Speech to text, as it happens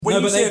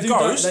when you see a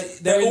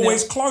ghost, they're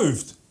always there.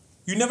 clothed.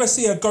 You never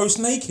see a ghost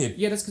naked.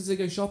 Yeah, that's because they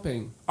go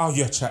shopping. Oh,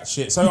 yeah, chat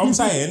shit. So I'm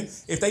saying,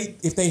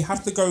 if they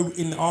have to go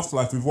in the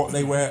afterlife with what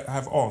they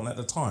have on at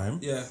the time,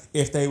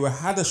 if they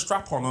had a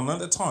strap on at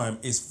the time,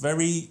 it's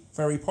very,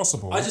 very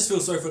possible. I just feel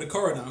sorry for the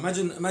coroner.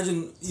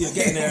 Imagine you're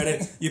getting there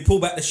and then you pull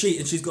back the sheet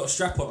and she's got a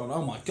strap on.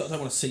 Oh my God, I don't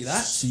want to see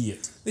that.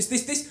 Shit.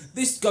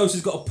 This ghost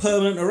has got a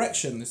permanent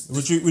erection.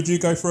 Would you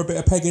go for a bit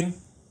of pegging,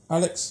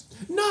 Alex?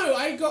 No,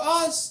 I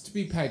got asked to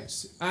be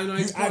pegged, and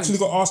I actually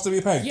got asked to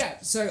be pegged. Yeah,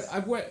 so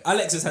I've worked.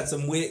 Alex has had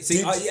some weird.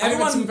 See,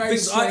 everyone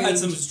thinks I've had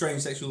some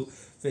strange sexual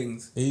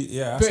things.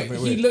 That's but a bit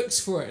he weird. looks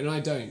for it, and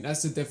I don't.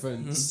 That's the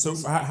difference. So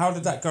how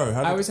did that go?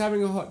 I was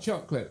having a hot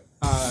chocolate.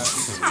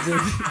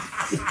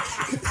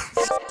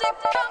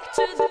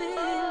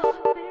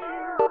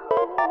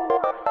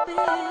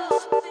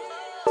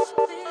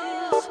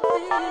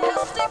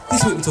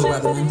 This week we talk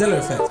about the Mandela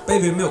Effect,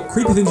 baby and milk,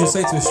 creepy things you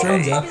say to a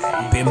stranger,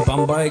 and being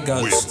bummed by a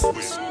ghost.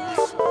 This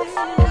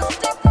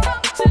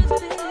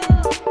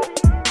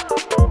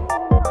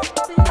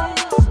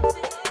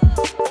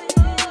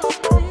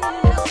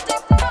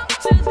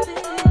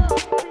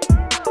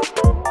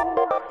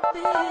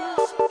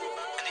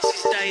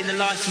is Day in the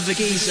Life of a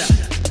Geezer.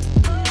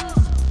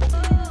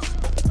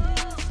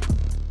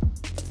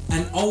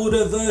 An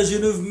older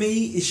version of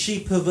me, is she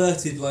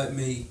perverted like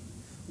me?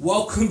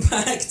 Welcome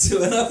back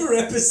to another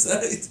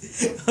episode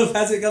of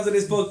Has It Come to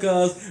This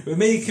podcast with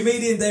me,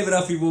 comedian David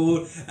Huffy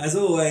Ward. As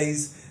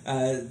always,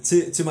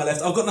 to my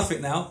left, I've got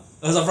nothing now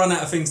because I've run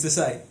out of things to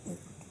say.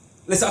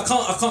 Listen,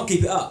 I can't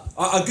keep it up.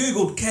 I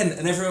googled Kent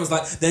and everyone was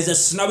like, "There's a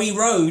snowy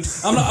road."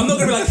 I'm not going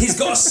to be like, "He's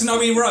got a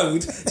snowy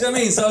road." Do you know what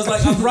I mean? So I was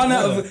like, I've run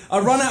out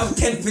of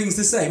Kent things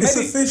to say. It's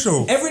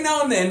official. Every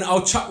now and then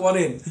I'll chuck one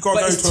in,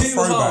 but it's too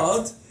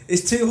hard.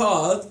 It's too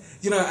hard,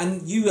 you know.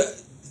 And you.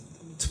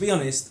 To be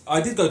honest,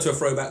 I did go to a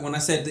throwback when I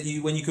said that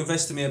when you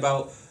confessed to me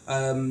about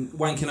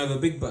wanking over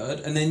Big Bird,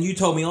 and then you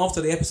told me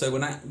after the episode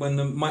when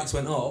the mics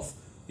went off,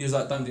 you was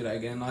like, "Don't do that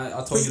again." I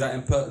told you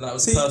that that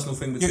was a personal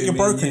thing between you're me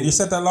broken. and you. You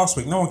said that last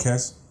week. No one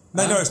cares.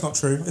 No, it's not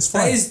true. It's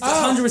fine. That is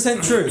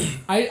 100% true.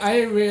 I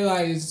didn't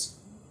realise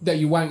that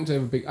you wanked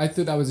over Big. I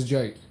thought that was a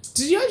joke.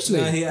 Did you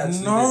actually? No, he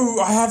actually No,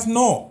 I have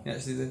not. He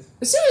actually did.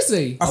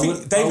 Seriously? I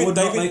think David.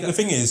 The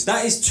thing is,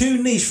 that is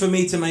too niche for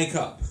me to make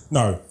up.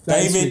 No,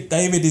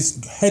 David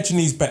is hedging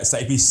his bets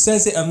that if he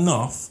says it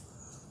enough,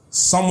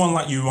 someone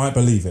like you might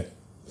believe it.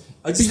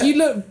 But you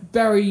look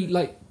very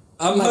like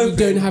you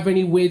don't have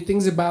any weird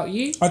things about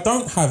you. I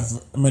don't have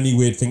many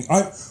weird things.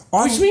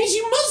 Which means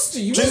you must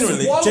do.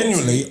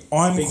 Genuinely,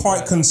 I'm Big quite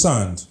Bird.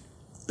 concerned.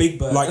 Big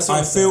Bird. Like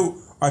I feel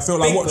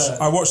like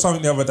I watched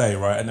something the other day,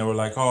 right? And they were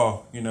like,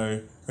 "Oh, you know,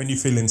 when you're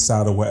feeling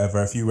sad or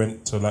whatever, if you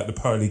went to like the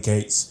pearly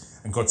gates."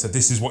 And God said,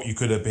 "This is what you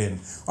could have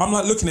been." I'm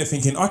like looking at it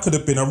thinking, I could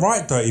have been a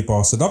right dirty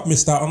bastard. I've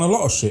missed out on a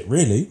lot of shit,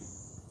 really.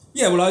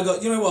 Yeah, well, I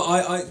got. You know what?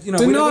 I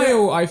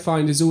Denial. I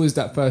find is always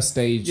that first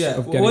stage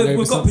of getting over we've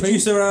got something.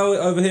 producer Al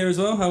over here as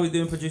well. How are we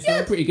doing, producer?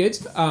 Yeah, pretty good.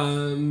 I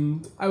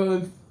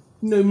have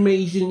no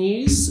major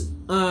news.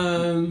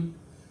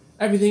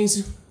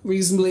 Everything's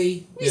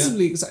reasonably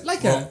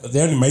exciting.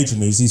 The only major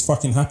news, he's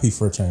fucking happy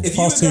for a change. The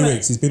past 2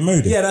 weeks, he's been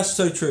moody. Yeah, that's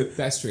so true.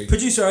 That's true.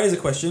 Producer, here's a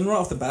question right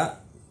off the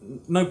bat.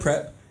 No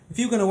prep. If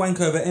you were going to wank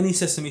over any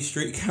Sesame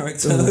Street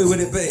character, who would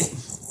it be?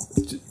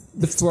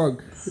 The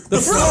frog.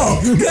 The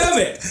frog! Damn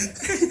it!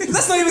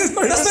 That's not even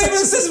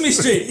Sesame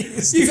Street.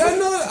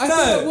 I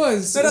thought it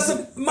was. No, that's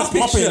a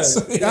Muppet show.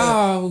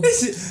 Oh.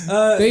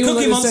 They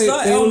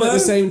all look the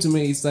same to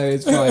me, so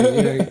it's fine.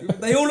 You know.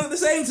 They all look the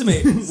same to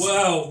me.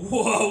 Wow.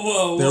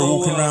 Whoa. They're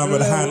walking around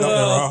with a hand up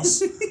their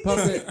ass.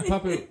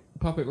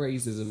 Puppet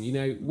racism. You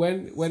know,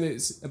 when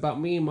it's about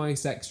me and my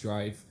sex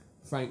drive,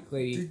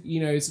 frankly, you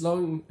know, as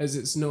long as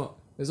it's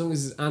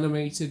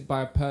animated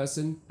by a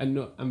person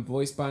and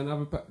voiced by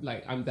another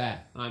person, I'm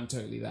there. I'm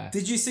totally there.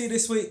 Did you see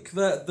this week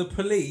that the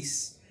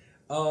police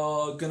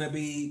are going to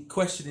be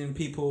questioning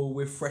people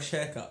with fresh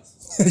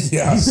haircuts?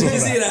 Yeah, I saw Did you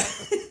see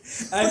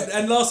that?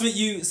 and last week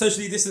you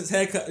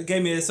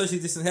gave me a socially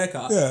distanced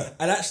haircut. Yeah.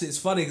 And actually it's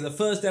funny because the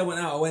first day I went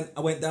out, I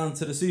went down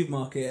to the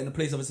supermarket and the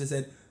police officer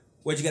said,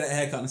 "Where'd you get that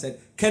haircut?" And I said,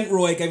 "Kent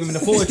Roy gave him in a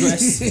full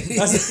address."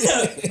 I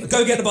said,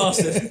 "Go get the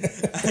bastard."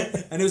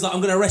 And he was like,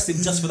 "I'm going to arrest him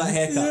just for that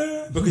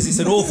haircut because it's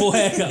an awful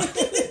haircut."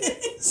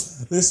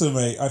 Listen,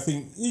 mate, I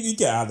think you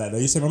get out of that though.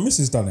 You say, "My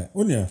missus done it,"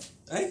 wouldn't you?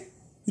 Eh?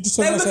 You just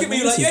look at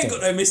me like, "You ain't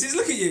got no missus,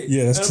 look at you."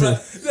 Yeah, that's true.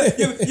 Like,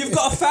 look, you've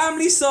got a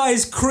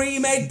family-sized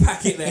cream egg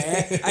packet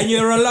there and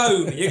you're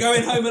alone. You're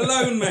going home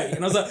alone, mate.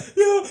 And I was like,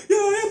 yeah,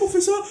 I am,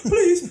 officer.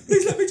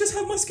 Please let me just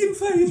have my skin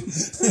fade.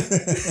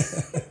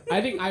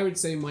 I think I would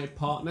say my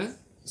partner.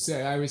 So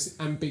I was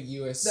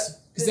ambiguous.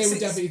 Because they would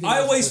definitely think I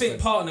always think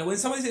partner. When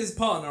somebody says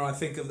partner, I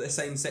think of the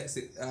same-sex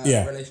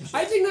relationship.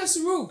 I think that's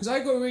the rule, because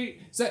I got really...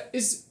 So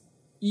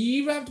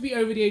you either have to be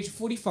over the age of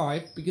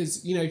 45,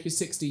 because, you know, if you're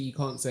 60, you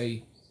can't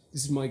say,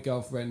 "This is my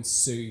girlfriend,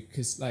 Sue,"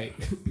 because,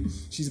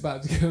 she's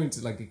about to go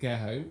into, a care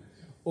home.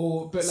 How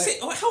old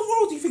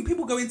do you think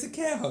people go into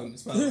care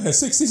homes? Yeah,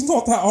 60's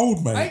not that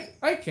old, mate.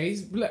 Okay,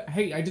 look,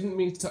 hey, I didn't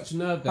mean to touch a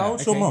nerve there. How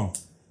old's your mum?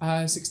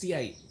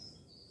 68.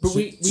 But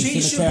we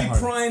She should be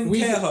prime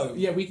care home.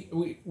 Yeah,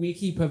 we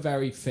keep her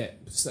very fit.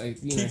 So you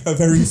know. Keep her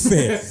very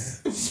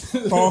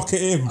fit. Bark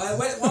at him.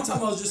 One time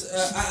I was just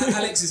at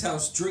Alex's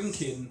house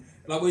drinking.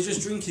 Like we were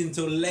just drinking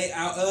till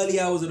early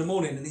hours of the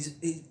morning, and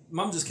his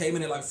mum just came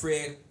in at like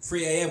 3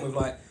 a.m. with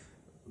like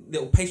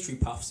little pastry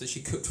puffs that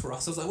she cooked for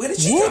us. I was like, where did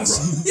she come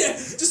from? Yeah,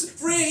 just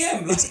 3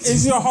 a.m. Like,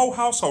 is your whole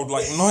household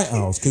like night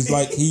owls? Because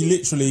like he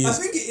literally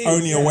is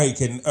only awake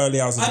in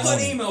early hours of the morning. I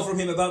got an email from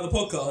him about the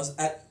podcast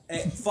at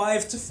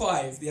 5 to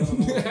 5 the other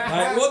morning.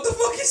 Like, what the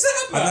fuck is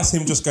that about? And that's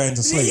him just going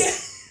to sleep.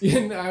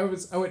 Yeah, no,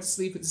 I went to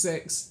sleep at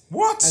 6.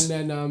 What? And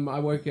then I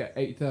woke at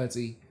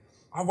 8:30.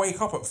 I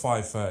wake up at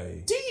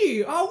 5:30. Do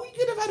you? Oh, we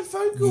could have had a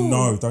phone call.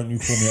 No, don't you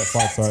call me at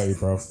 5:30,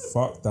 bro.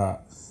 Fuck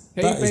that.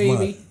 Hey, that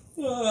baby.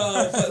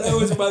 That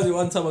always reminds me.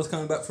 One time I was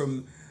coming back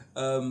from,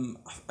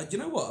 you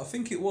know what? I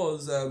think it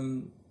was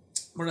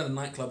one of the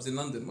nightclubs in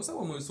London. What's that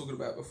one we were talking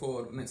about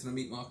before, next to the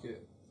meat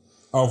market?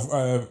 Oh,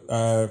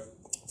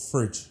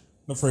 Fridge.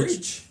 Not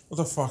Fridge. What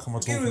the fuck am I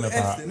talking about?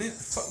 F, didn't it?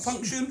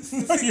 Function?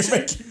 You make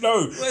it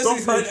no. Don't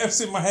throw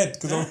F's in my head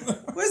because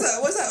Where's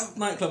that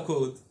nightclub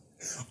called?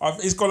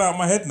 It's gone out of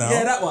my head now.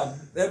 Yeah, that one.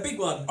 The big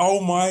one.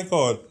 Oh my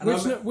god.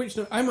 Which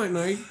I might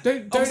know.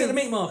 Don't was at the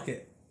meat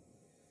market.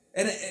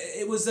 And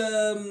it was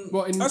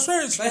that's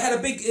where it's. They had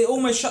a big. It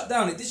almost shut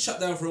down. It did shut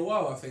down for a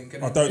while, I think.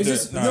 And don't Is do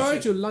this it. No,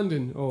 Norwich or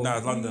London? Or? No,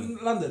 London.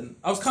 London.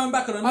 I was coming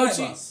back on a night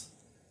bus.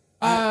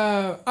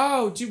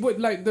 Do you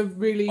like the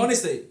really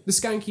honestly the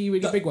skanky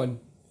really big one?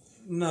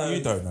 No,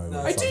 you don't know.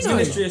 No. I do know.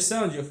 Ministry of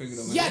Sound. You're thinking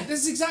of. Yeah,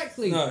 that's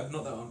exactly. No,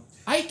 not that one.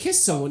 I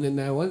kissed someone in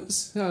there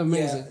once. Oh,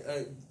 amazing.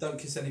 Yeah, don't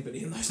kiss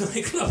anybody in those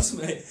nightclubs,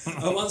 mate.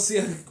 I once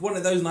see one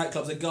of those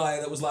nightclubs, a guy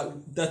that was like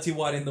dirty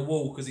wine in the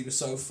wall because he was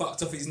so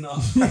fucked off his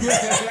nut.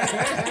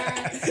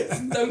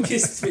 Don't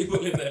kiss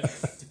people in there.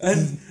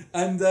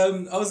 And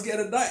I was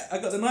getting I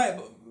got the night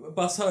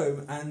bus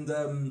home and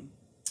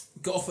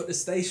got off at the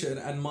station,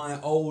 and my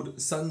old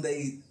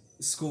Sunday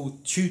school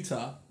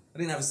tutor. I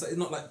didn't have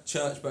not like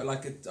church, but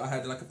like I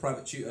had like a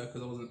private tutor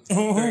because I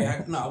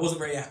wasn't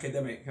very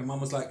academic. And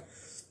Mum was like,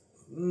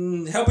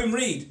 help him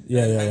read.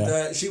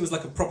 And she was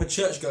like a proper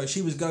church goer.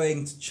 She was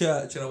going to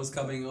church, and I was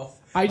coming off.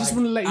 I just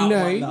want to let you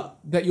know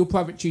that your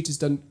private tutor's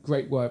done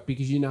great work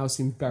because you now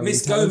seem very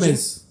Miss intelligent.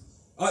 Gomez.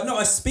 No,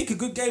 I speak a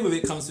good game when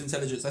it comes to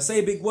intelligence. I say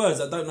big words.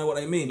 I don't know what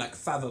they mean, like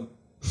fathom.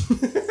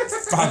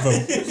 Fathom.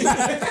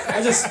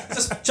 I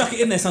just chuck it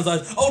in there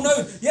sometimes. Oh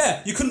no,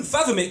 yeah, you couldn't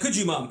fathom it, could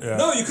you, Mum? Yeah.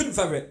 No, you couldn't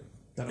fathom it.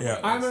 Yeah.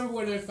 I remember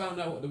when I found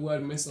out what the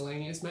word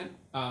miscellaneous meant.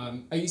 I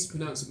used to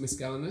pronounce it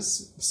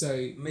miscellaneous.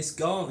 So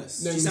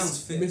miscellaneous. No, she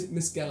sounds fit.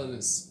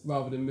 Miscellaneous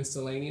rather than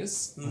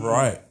miscellaneous.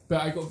 Right.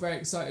 But I got very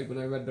excited when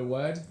I read the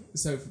word.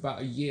 So for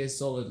about a year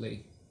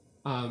solidly,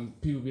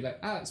 people would be like,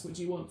 "Alex, what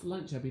do you want for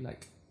lunch?" I'd be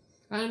like,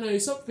 "I don't know,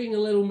 something a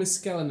little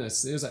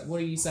miscellaneous." It was like,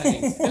 "What are you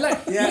saying?" And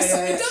like,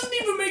 it doesn't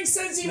even make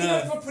sense even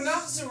if I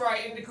pronounce it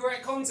right in the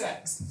correct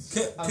context.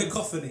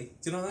 Cacophony.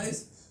 Do you know what that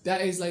is?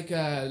 That is like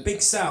a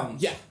big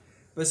sound. Yeah.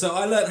 But so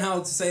I learned how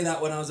to say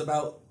that when I was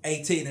about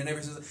 18, and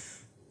everyone was like,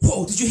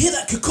 "Whoa, did you hear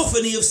that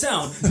cacophony of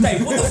sound?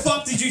 Dave, what the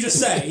fuck did you just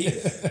say?"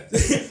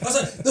 I was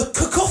like, "The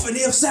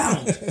cacophony of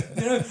sound."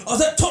 You know, I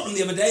was at Tottenham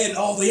the other day, and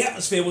the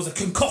atmosphere was a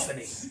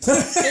cacophony.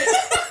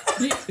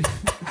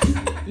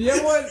 The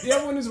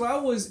other one as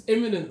well was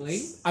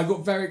imminently. I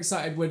got very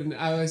excited when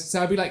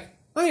I'd be like,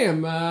 "I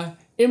am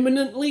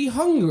imminently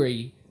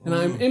hungry, and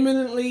I'm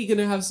imminently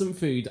gonna have some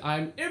food.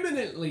 I'm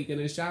imminently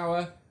gonna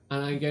shower."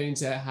 And I'm going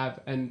to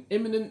have an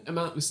imminent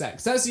amount of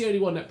sex. That's the only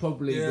one that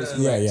probably was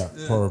correct. Yeah,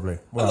 probably.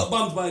 Well, I got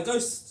bummed by a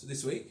ghost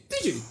this week.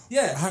 Did you?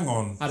 Yeah. Hang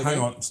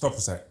on. Stop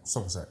a sec.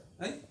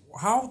 Hey?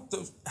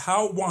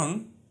 How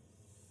one...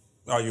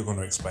 Oh, you're going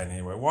to explain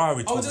anyway. Why are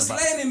we talking about... I was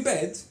just laying in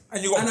bed.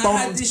 And you got bumped by a I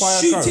had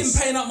this shooting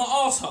pain up my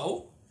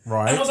arsehole.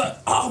 Right. And I was like,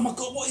 oh my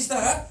God, what is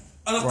that?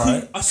 And I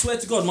couldn't... I swear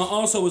to God, my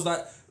arsehole was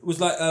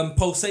like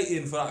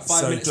pulsating for like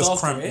 5 minutes after it. So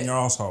just cramped in your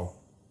arsehole?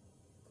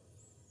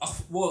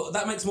 Well,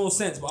 that makes more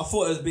sense, but I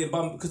thought it was being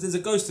bummed because there's a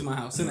ghost in my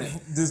house, isn't it?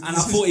 And I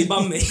thought he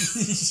bummed me.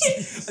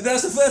 And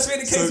that's the first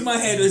thing that came to my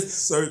head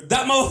was,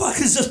 that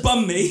motherfucker's just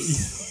bummed me.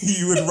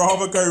 You would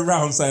rather go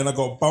around saying I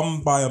got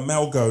bummed by a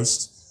male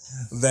ghost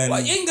than...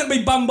 Well, you ain't going to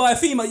be bummed by a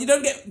female. You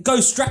don't get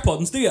ghost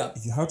strap-ons, do you?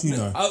 How do you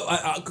know?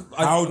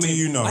 How do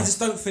you know? I just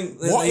don't think...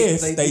 What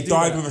if they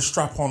died with a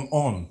strap-on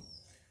on?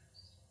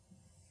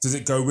 Does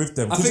it go with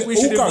them? I think we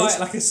should invite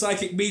like a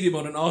psychic medium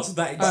on and ask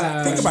that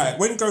exact Think about it.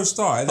 When ghosts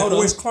die, they're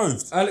always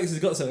clothed. Alex has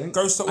got something.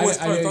 Ghosts are always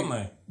clothed, aren't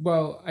they?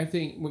 Well, I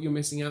think what you're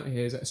missing out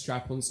here is that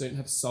strap-ons don't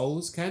have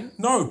souls, Ken.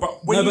 No,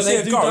 but when you see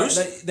a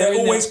ghost, they're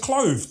always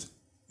clothed.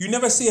 You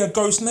never see a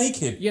ghost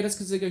naked. Yeah, that's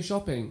because they go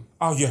shopping.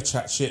 Oh, yeah,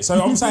 chat shit.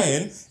 So I'm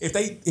saying,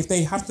 if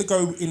they have to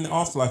go in the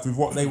afterlife with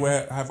what they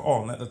have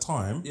on at the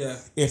time,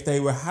 if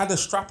they had a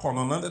strap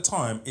on at the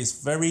time,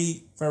 it's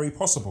very, very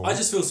possible. I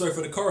just feel sorry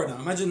for the coroner.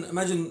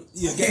 Imagine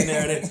you're getting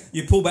there and then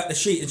you pull back the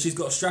sheet and she's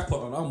got a strap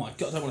on. Oh my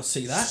God, I don't want to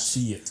see that.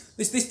 See it.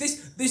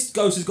 This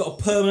ghost has got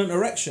a permanent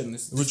erection.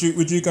 Would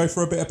you go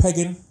for a bit of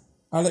pegging?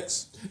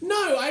 Alex?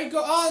 No, I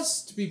got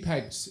asked to be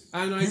pegged,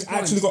 and I You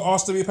actually got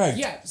asked to be pegged?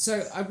 Yeah,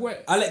 so I went.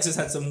 Alex has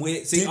had some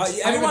weird. See, I've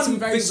everyone had some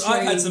very thinks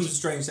I've had some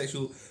strange- strange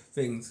sexual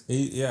things. That's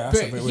a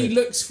But bit he weird.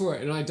 looks for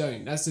it, and I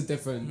don't. That's the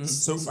difference.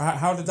 So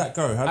how did that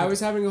go? I was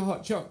having a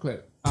hot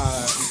chocolate.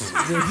 How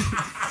do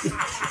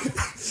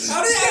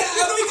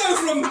we go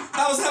from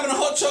I was having a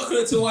hot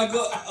chocolate to I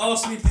got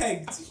asked to be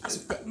pegged?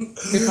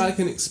 If I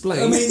can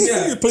explain. I mean,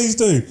 yeah. Please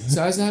do.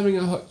 So I was having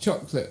a hot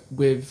chocolate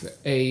with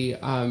a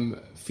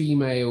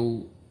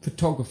female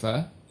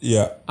photographer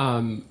Yeah.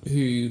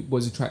 who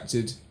was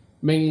attracted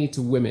mainly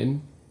to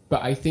women,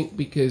 but I think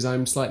because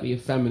I'm slightly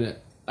effeminate,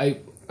 I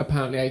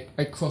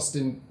crossed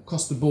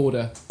the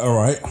border, All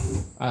right.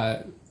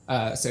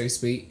 so to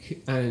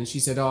speak, and she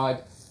said, "Oh,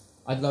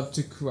 I'd love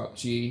to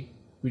corrupt you.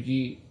 Would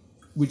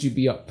you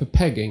be up for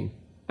pegging?"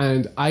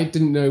 And I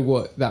didn't know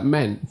what that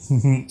meant,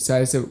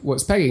 so I said,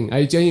 "What's pegging?"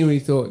 I genuinely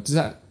thought,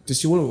 does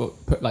she want to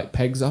put like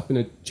pegs up in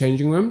a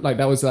changing room? Like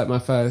that was like my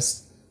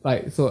first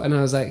thought, and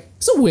I was like,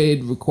 it's a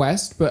weird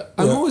request, but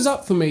I'm always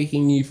up for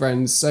making new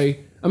friends, so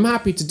I'm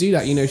happy to do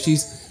that. You know,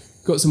 she's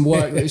got some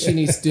work that she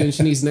needs to do, and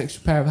she needs an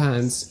extra pair of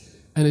hands.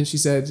 And then she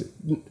said,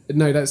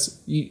 "No,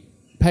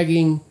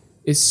 pegging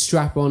is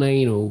strap-on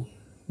anal,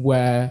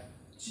 where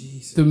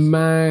the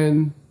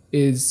man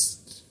is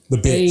The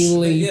bitch.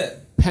 anally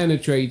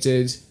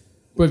penetrated."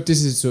 But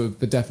this is sort of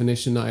the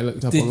definition that I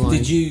looked up online.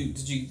 Did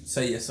you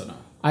say yes or no?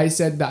 I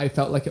said that I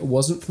felt like it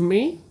wasn't for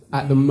me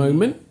at the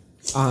moment.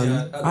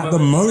 At the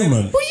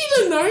moment. Well, you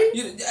don't know.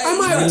 I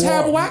might have a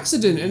terrible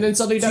accident, and then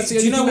suddenly that's the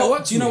only thing that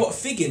works. Do you know what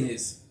figging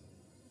is?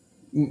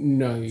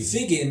 No.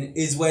 Figging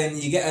is when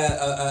you get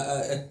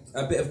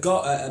a bit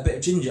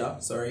of ginger,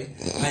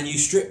 and you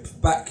strip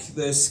back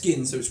the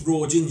skin so it's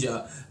raw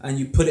ginger, and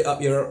you put it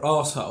up your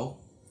arsehole.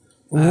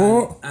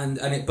 And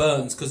it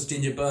burns, because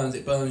ginger burns.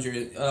 It burns your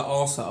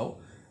arsehole,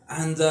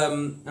 and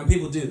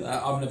people do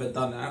that. I've never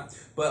done that,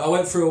 but I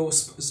went through a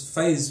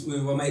phase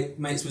with my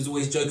mates was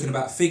always joking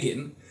about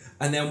figging,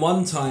 and then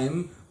one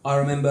time I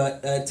remember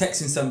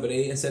texting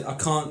somebody and said, "I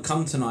can't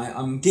come tonight.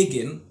 I'm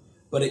gigging."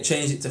 But it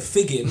changed it to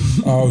figging.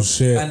 Oh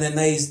shit! And then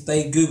they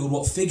googled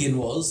what figging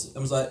was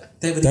and was like,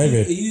 David. Are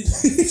you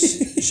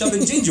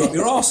shoving ginger up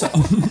your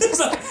arsehole? It's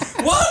like,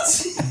 what?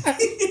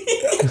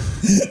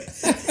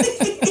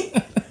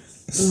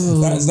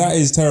 That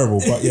is terrible.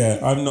 But yeah,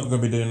 I'm not going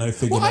to be doing no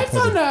figging. Well, I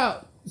found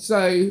out.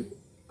 So,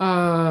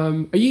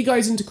 are you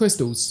guys into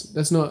crystals?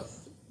 That's not.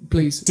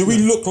 Please. Do we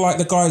look like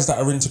the guys that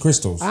are into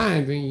crystals? I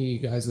don't think you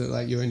guys look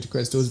like you're into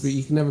crystals, but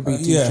you can never be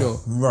too sure.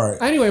 Right.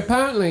 Anyway,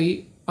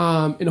 apparently,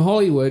 in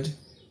Hollywood,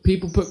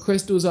 people put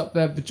crystals up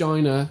their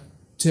vagina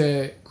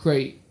to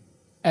create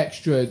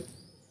extra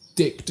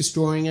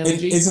dick-destroying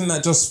energy. Isn't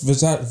that just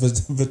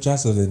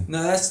vajazzling?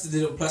 No, that's the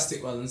little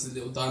plastic ones, the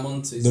little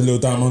diamantes. The little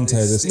diamante.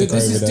 This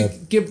is to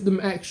give them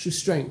extra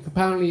strength.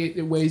 Apparently,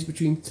 it weighs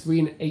between 3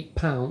 and 8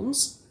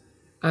 pounds,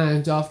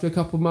 and after a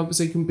couple of months,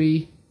 it can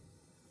be.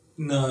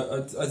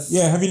 No,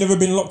 yeah. Have you never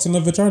been locked in a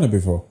vagina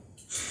before?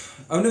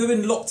 I've never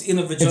been locked in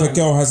a vagina. If a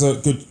girl has a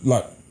good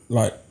like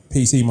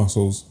PC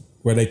muscles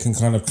where they can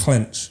kind of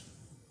clench,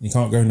 you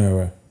can't go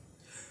nowhere.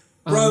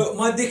 Bro,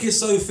 my dick is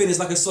so thin, it's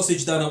like a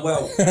sausage down a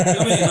well. You know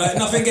what I mean? Like,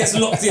 nothing gets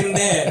locked in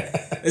there.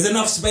 There's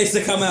enough space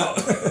to come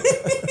out.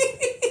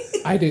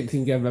 I don't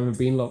think I've ever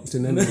been locked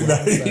in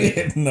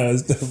anything. No,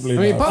 it's definitely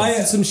I mean, not. apart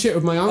from some shit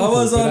with my uncle, I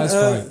was on, that's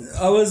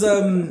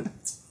fine.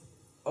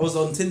 I was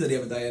on Tinder the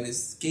other day and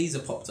this geezer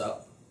popped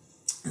up.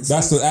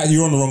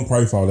 You're on the wrong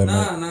profile then,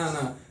 mate.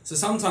 No. So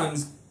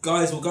sometimes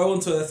guys will go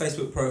onto a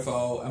Facebook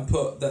profile and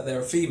put that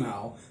they're a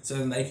female, so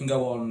then they can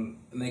go on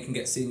and they can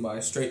get seen by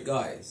straight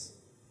guys.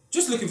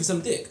 Just looking for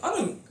some dick. I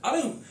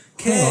don't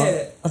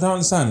care. I don't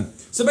understand.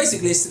 So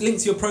basically, it's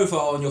linked to your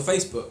profile on your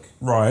Facebook.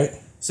 Right.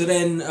 So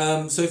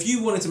then, so if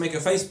you wanted to make a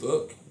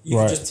Facebook, you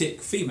could just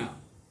tick female.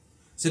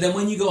 So then,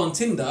 when you go on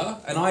Tinder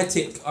and I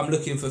tick, I'm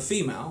looking for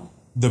female.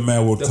 The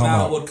male would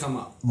come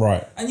up.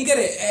 Right. And you get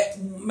it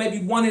maybe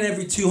 1 in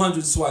every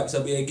 200 swipes.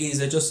 There'll be a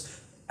geezer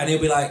and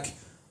he'll be like,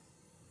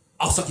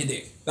 "I'll suck your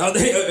dick." It'll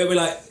be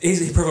like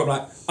his profile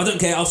like, "I don't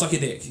care. I'll suck your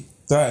dick."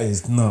 That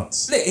is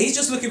nuts. Look, he's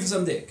just looking for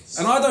some dick,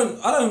 and I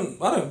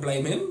don't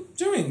blame him.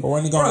 Do you know what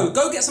I mean? Bro,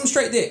 go get some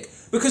straight dick,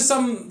 because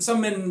some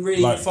men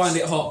really find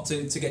it hot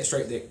to get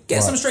straight dick.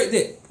 Get some straight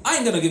dick. I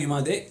ain't gonna give you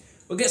my dick,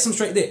 but get some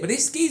straight dick. But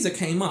this geezer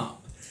came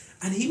up,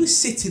 and he was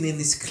sitting in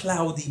this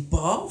cloudy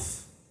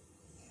bath.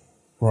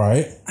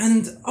 Right.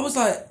 And I was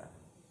like,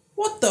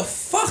 "What the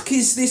fuck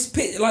is this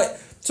picture?" Like,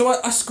 so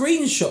I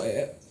screenshot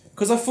it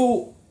because I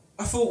thought,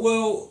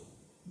 well.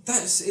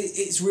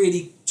 It's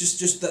really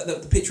just that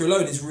the picture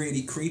alone is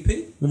really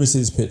creepy. Let me see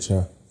this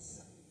picture.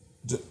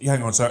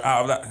 Hang on. So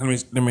out of that,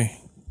 let me.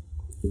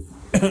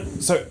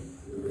 So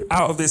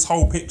out of this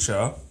whole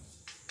picture,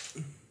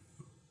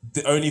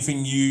 the only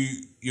thing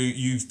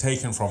you've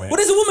taken from it. Well,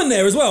 there's a woman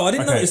there as well. I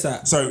didn't notice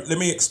that. So let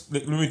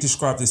me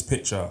describe this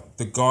picture.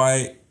 The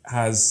guy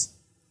has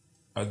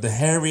the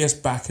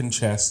hairiest back and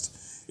chest.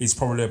 Is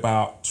probably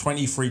about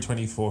 23,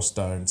 24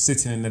 stone,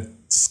 sitting in the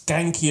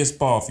skankiest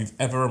bath you've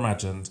ever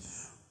imagined.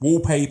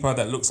 wallpaper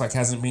that looks like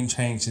hasn't been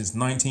changed since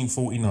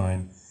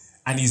 1949,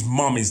 and his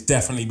mum is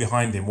definitely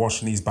behind him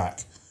washing his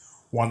back.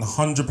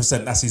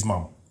 100% that's his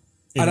mum.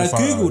 And I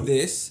googled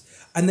this,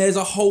 and there's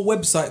a whole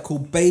website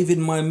called Bathe in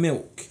My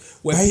Milk,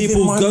 where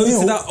people go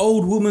to that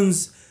old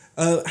woman's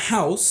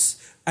house,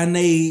 and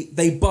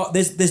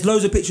there's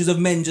loads of pictures of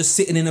men just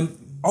sitting in a.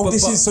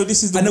 This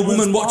is the and the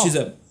woman watches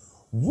them.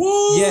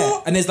 What?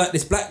 Yeah, and there's like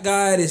this black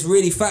guy, this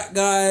really fat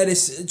guy,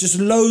 this just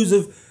loads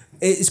of.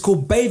 It's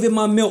called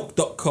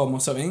batheinmymilk.com or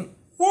something.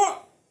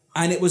 What?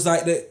 And it was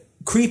like the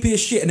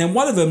creepiest shit. And then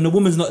one of them, the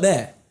woman's not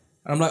there.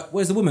 And I'm like,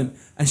 where's the woman?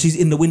 And she's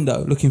in the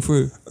window looking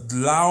through.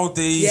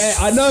 Loudies. Yeah,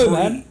 I know,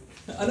 man.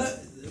 I know.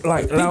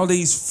 Like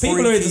Loudies.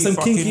 People are into some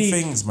kinky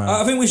things, man.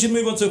 I think we should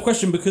move on to a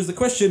question, because the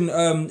question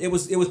it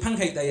was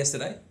Pancake Day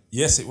yesterday.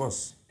 Yes, it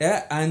was.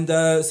 Yeah, and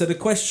so the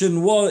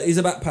question is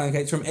about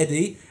pancakes from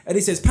Eddie.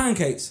 Eddie says,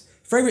 pancakes,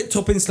 favourite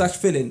topping /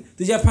 filling.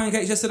 Did you have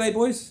pancakes yesterday,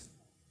 boys?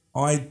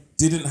 I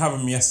didn't have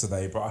them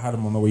yesterday, but I had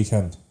them on the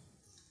weekend.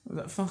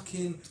 That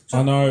fucking.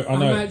 I know.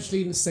 I'm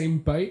actually in the same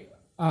boat.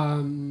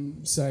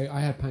 So I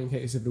had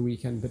pancakes over the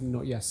weekend, but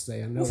not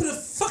yesterday. I know. Well, for the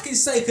fucking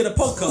sake of the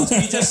podcast,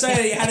 can you just say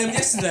that you had them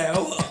yesterday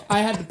or what? I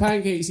had the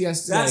pancakes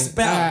yesterday. That's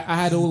better. I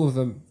had all of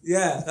them.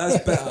 Yeah,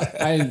 that's better.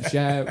 I didn't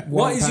share one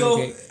What is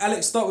pancake.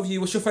 Alex, start with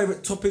you. What's your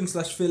favourite topping /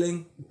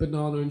 filling?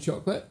 Banana and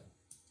chocolate?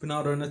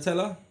 Banana and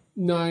Nutella?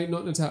 No,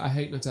 not Nutella. I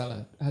hate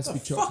Nutella. It has to be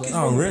chocolate.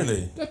 Oh,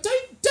 really?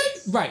 Don't.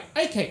 Right.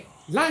 Okay.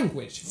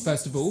 Language,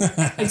 first of all,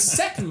 and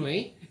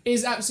secondly,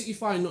 is absolutely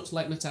fine not to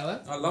like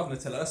Nutella. I love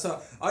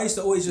Nutella. I used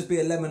to always just be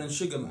a lemon and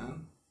sugar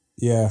man.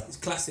 Yeah. It's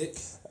classic.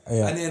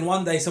 Yeah. And then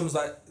one day someone's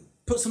like,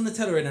 put some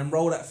Nutella in and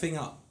roll that thing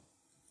up.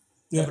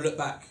 Yeah. Never look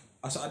back.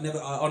 I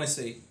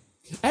honestly.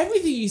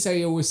 Everything you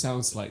say always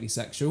sounds slightly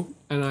sexual,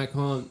 and I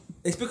can't.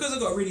 It's because I've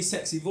got a really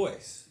sexy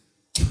voice.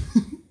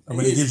 And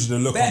when he gives you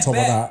the look on top of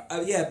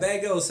that.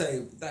 Bare girls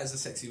say that is a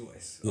sexy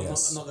voice.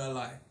 Yes. I'm not gonna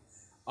lie.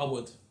 I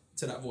would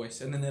to that voice,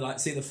 and then they like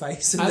see the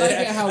face, and, I like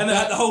it how and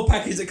then the whole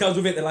package that comes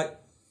with it. They're like,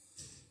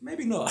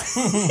 maybe not.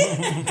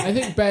 I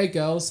think Bear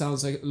Girls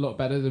sounds like a lot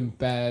better than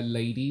Bear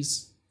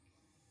Ladies.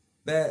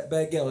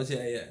 Bare girls,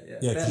 yeah. Yeah,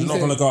 because you're not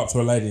going to go up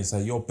to a lady and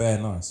say, you're bare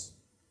nice.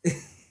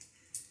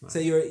 So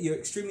you're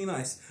extremely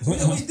nice. We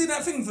did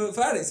that thing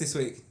for Alex this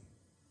week.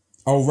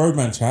 Oh,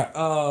 Roadman chat.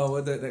 Oh,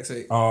 we'll do it next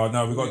week. Oh,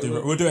 no,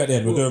 we'll do it at the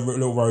end. We'll do a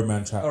little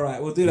Roadman chat. All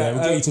right, we'll do that.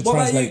 We'll get you to what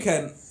translate.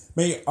 about you, Ken?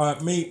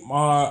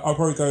 I'll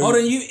probably go... Hold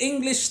on, you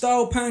English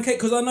style pancake?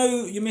 Because I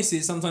know your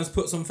missus sometimes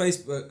puts on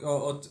Facebook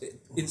or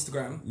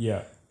Instagram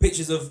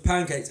pictures of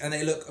pancakes, and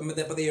they look,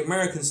 but the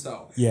American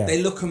style. Yeah.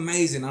 They look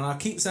amazing, and I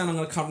keep saying I'm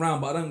going to come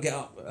round, but I don't get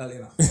up early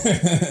enough.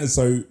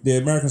 So the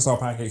American style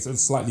pancakes are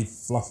slightly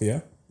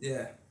fluffier.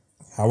 Yeah.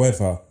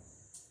 However,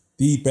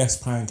 the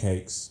best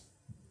pancakes,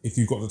 if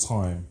you've got the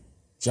time,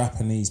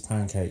 Japanese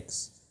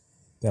pancakes,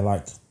 they're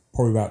like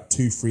probably about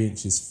 2-3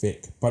 inches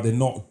thick, but they're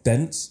not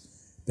dense.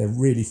 They're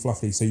really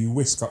fluffy. So you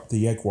whisk up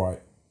the egg white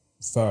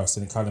first,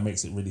 and it kind of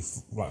makes it really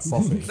frothy.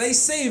 Are they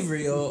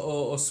savoury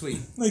or sweet?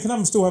 No, you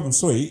can still have them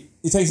sweet.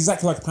 It tastes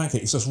exactly like a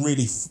pancake. It's just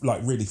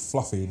really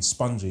fluffy and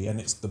spongy, and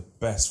it's the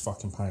best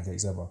fucking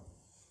pancakes ever.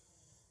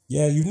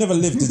 Yeah, you've never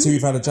lived until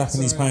you've had a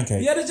Japanese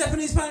pancake. You had a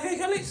Japanese pancake,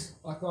 Alex?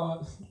 I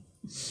can't.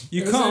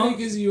 You can't?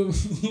 Because you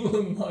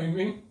were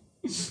miming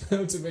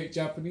how to make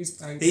Japanese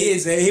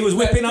pancakes. He was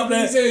whipping up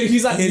there.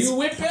 He's like, you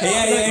whip it up.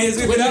 Yeah, he was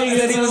whipping up, and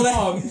then he was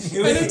like...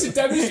 And then to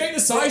demonstrate the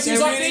size, he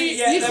was like,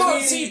 really- you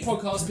can't see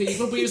podcast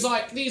people, but he was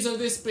like, these are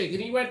this big,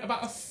 and he went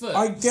about a foot.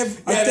 They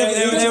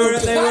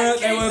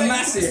were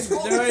massive. Do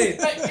you know what I mean?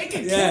 It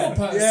could kill a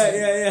person.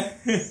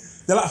 Yeah.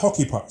 They're like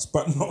hockey pucks,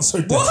 but not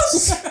so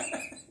dense.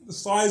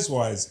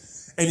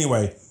 Size-wise.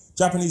 Anyway,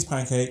 Japanese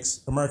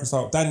pancakes, American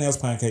style, Danielle's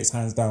pancakes,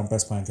 hands down,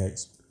 best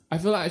pancakes. I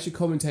feel like I should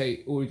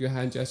commentate all of your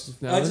hand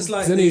gestures now. I just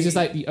like then he's just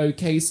like the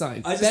okay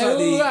sign. I just They're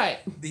like all right.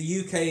 the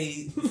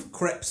UK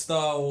crepe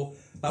style.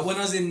 Like when I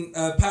was in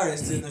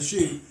Paris in the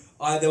shoot,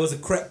 there was a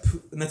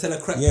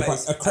Nutella crepe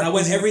place, and I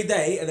went every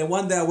day. And then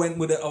one day I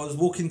was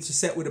walking to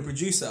set with a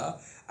producer,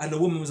 and the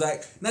woman was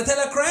like,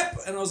 "Nutella crepe,"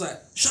 and I was like,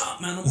 "Shut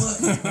up, man! I'm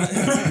working,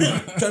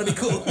 trying to be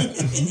cool."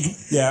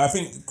 Yeah, I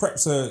think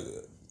crepes are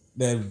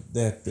they're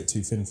a bit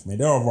too thin for me.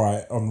 They're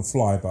alright on the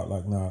fly, but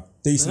like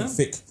decent,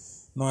 thick,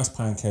 nice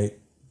pancake.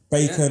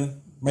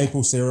 Bacon,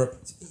 maple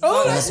syrup.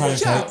 Oh, that's a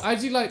pancake. shout. I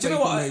do like. Do you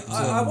know what? bacon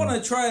I want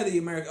to try the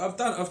American. I've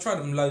tried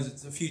them a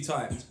few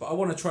times, but I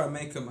want to try and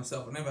make them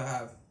myself. I never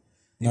have.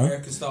 The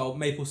American style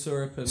maple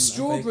syrup and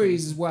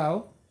strawberries as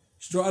well.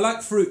 I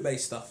like fruit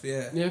based stuff.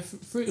 Yeah. Yeah,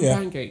 fruit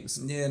and pancakes.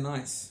 Yeah,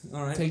 nice.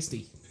 All right.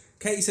 Tasty.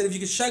 Katie said, if you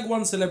could shag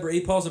one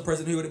celebrity, past or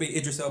present, who would it be?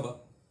 Idris Elba.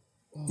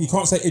 You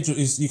can't say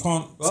Idris. You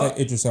can't say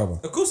Idris Elba.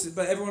 Of course,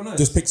 but everyone knows.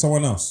 Just pick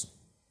someone else.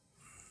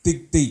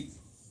 Dig deep.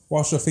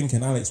 Whilst you're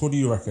thinking, Alex, what do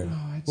you reckon?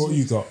 What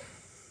you got?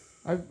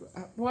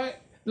 What?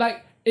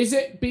 Like, is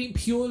it be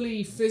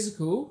purely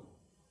physical,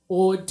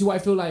 or do I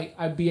feel like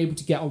I'd be able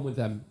to get on with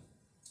them?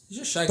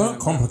 Just shagging Don't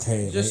them,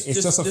 complicate it.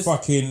 It's just a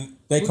fucking.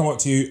 They come up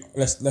to you.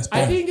 Let's.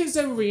 I think it's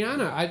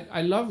Rihanna.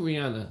 I love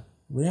Rihanna.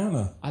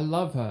 Rihanna. I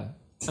love her.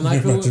 And I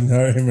thought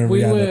Imagine him and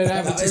we Rihanna. would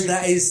have a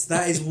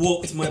That is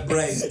warped my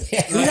brain.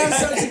 we'd have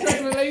such a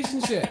great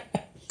relationship.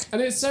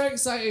 And it's so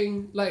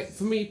exciting, like,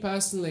 for me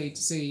personally,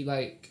 to see,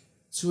 like,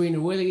 Serena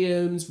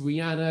Williams,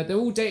 Rihanna, they're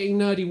all dating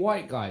nerdy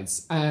white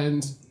guys.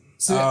 And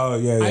so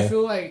I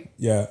feel like,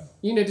 you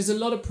know, there's a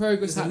lot of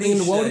progress happening in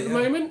the world at the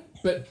moment,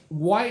 but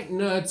white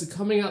nerds are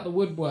coming out the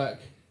woodwork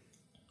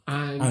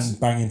and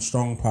banging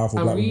strong,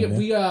 powerful black women.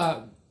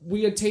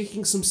 We are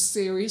taking some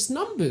serious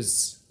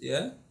numbers.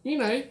 Yeah. You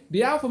know,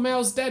 the alpha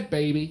male's dead,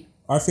 baby.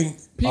 I think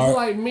people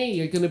like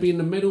me are going to be in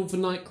the middle of a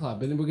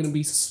nightclub and then we're going to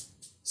be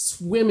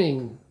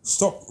swimming.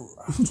 Stop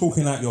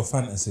talking out your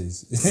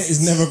fantasies.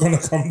 It's never going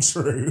to come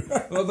true.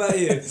 What about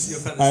you? Your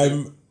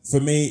fantasy? For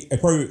me,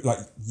 it probably like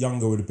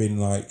younger would have been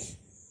like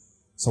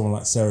someone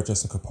like Sarah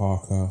Jessica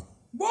Parker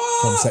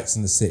from Sex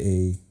and the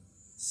City.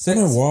 I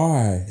don't know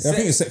why. I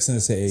think it's Sex and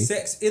the City.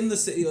 Sex in the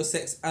City or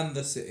Sex and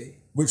the City?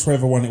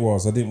 Whichever one it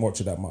was. I didn't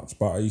watch it that much,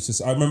 but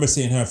I remember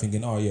seeing her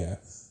thinking, oh yeah.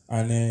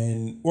 And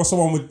then what's the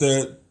one with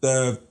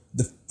the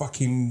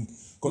fucking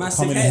got Massive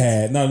to come in the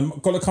hair? No,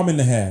 got to come in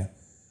the hair.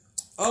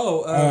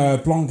 Oh,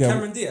 blonde girl.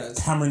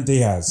 Cameron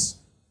Diaz.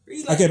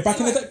 Again, back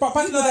in the day, but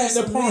back in the day, in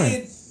their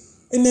prime.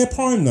 In their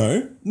prime,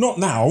 though, not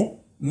now.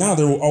 Now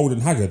they're all old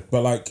and haggard,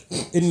 but like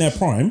in their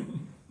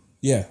prime,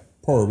 yeah,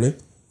 probably.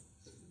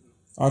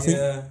 I think.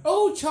 Yeah.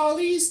 Oh,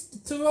 Charlize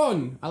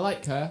Theron. I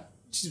like her.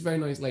 She's a very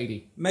nice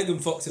lady. Megan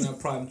Fox in her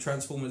prime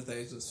Transformers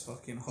days was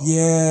fucking hot.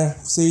 Yeah,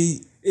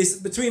 see. It's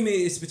between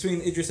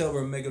Idris Elba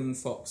and Megan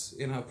Fox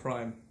in her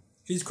prime.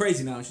 She's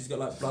crazy now. She's got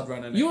like blood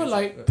running her neck. You're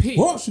like Pete.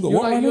 What? She got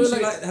what? She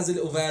like has a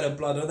little veil of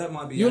blood. Or that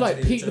might be. You're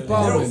like Pete the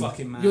Barman. They're all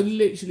fucking mad. You're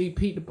literally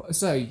Pete the.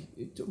 So,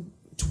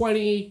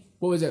 20.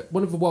 What was it?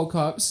 One of the World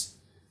Cups,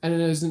 and then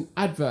there's an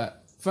advert.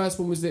 First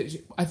one was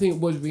literally, I think it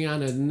was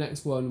Rihanna. The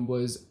next one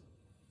was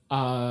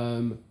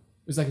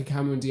like a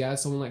Cameron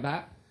Diaz, someone like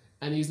that.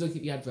 And he's looking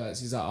at the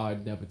adverts. He's like, oh,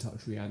 I'd never touch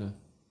Rihanna.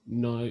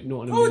 No, not in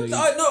a million.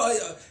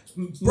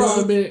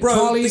 Bro,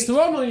 Charlize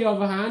Theron on the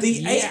other hand.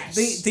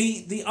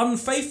 The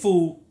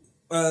unfaithful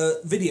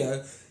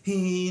video.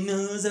 He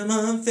knows I'm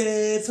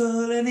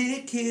unfaithful and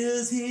it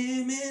kills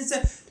him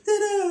inside.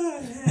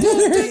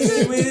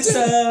 With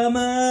some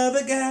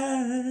other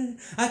guy,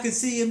 I can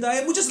see him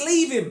dying. We'll just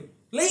leave him.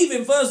 Leave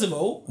him first of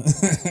all.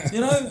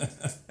 You know.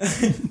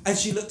 And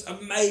she looked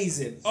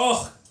amazing.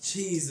 Oh,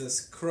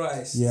 Jesus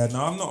Christ. Yeah,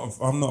 no,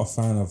 I'm not a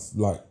fan of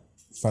like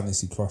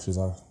fantasy crushes.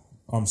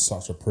 I'm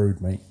such a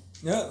prude, mate.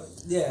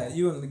 Yeah,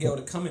 you want the girl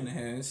to come in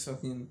here. It's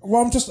fucking.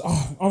 Well, I'm just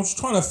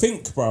trying to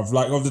think, bruv,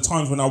 like of the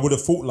times when I would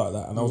have thought like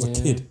that, and I was a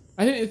kid.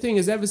 I think the thing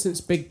is, ever since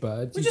Big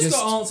Bird, we just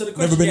got to answer the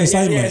question. Never been the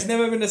same. Yeah, it's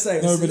never been the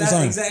same. Never been the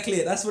same. Exactly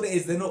it. That's what it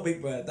is. They're not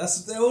Big Bird.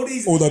 They're all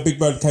these. Although Big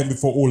Bird came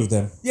before all of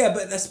them. Yeah,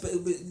 but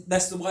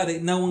that's why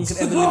no one could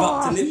ever live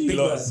up to Big Bird.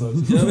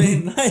 You know what I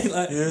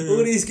mean?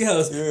 All these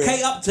girls. Yeah.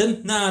 Kate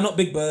Upton, nah, not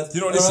Big Bird. You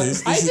know what this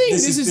is?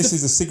 This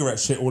is a cigarette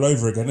shit all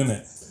over again, isn't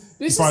it?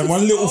 You find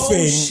one little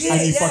thing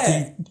and you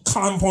fucking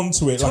clamp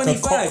onto it like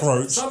a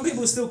cockroach. Some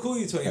people still call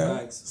you 20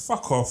 fags.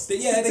 Fuck off. They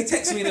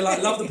text me and they're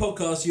like, love the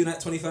podcast, you and that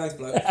 20 fags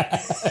bloke.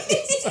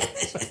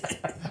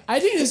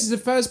 I think this is the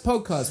first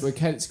podcast where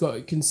Kent's got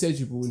a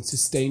considerable and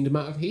sustained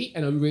amount of heat,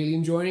 and I'm really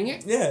enjoying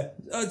it. Yeah,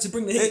 to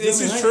bring the heat.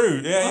 This is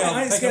true.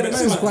 I ain't scared of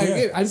This is quite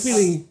good. I'm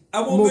feeling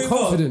more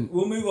confident.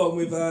 We'll move on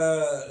with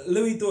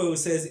Louis Doyle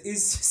says,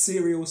 is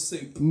cereal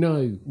soup?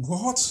 No.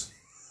 What?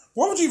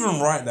 Why would you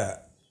even write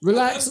that?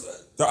 Relax.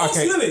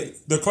 Okay, Louis.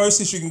 The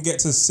closest you can get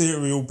to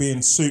cereal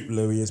being soup,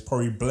 Louis, is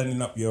probably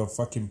blending up your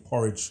fucking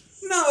porridge.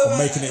 No,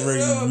 making it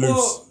really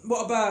loose.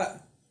 What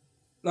about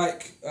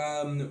like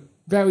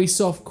very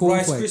soft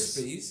Rice cornflakes?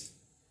 Krispies?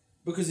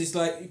 Because it's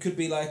like it could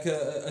be like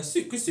a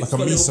soup. Because soup's like got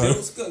a little miso.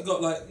 bits,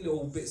 got like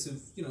little bits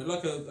of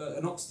like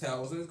an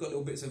oxtail. So it's got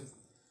little bits of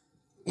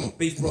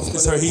beef broth.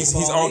 So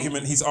his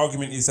argument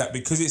is that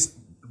because it's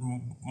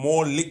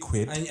more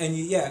liquid and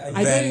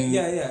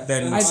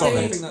then I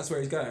solid. think that's where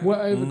he's going. We're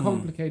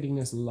overcomplicating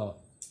this a lot.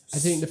 I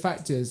think the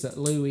fact is that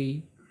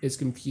Louis is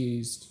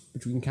confused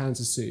between cans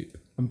of soup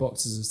and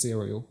boxes of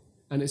cereal,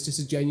 and it's just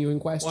a genuine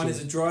question. One is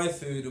a dry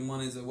food and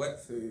one is a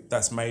wet food.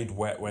 That's made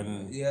wet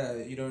when. Yeah,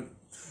 you don't.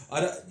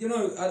 I don't. You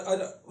know, I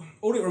don't.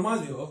 All it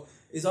reminds me of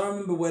is I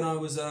remember when I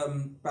was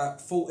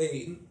about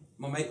 14.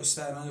 My mate was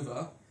staying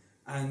over,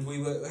 and we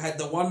had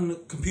the one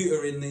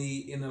computer in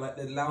the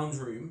lounge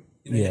room.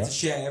 You had to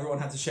share. Everyone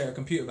had to share a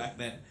computer back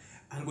then,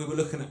 and we were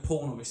looking at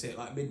porn obviously at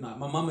like midnight.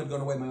 My mum had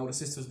gone away. My older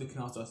sister was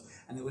looking after us,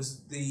 and it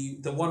was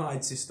the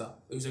one-eyed sister.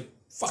 It was a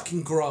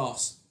fucking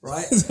grass,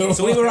 right?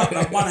 So we were up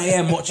like 1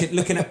 a.m.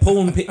 looking at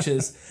porn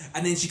pictures,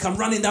 and then she come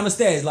running down the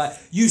stairs like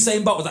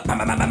Usain Bolt was like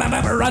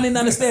running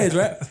down the stairs,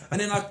 right? And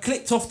then I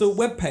clicked off the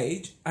web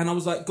page, and I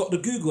was like, got the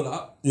Google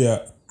up,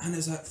 and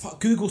it's like,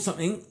 fuck, Google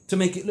something to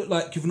make it look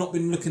like you've not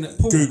been looking at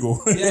porn.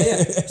 Google.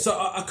 Yeah. So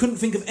I couldn't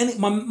think of any.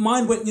 My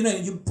mind went,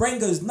 your brain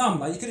goes numb.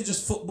 Like you could have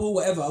just football,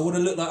 whatever. I would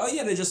have looked like, oh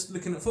yeah, they're just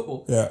looking at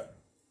football. Yeah.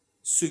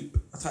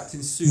 soup. I typed in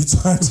You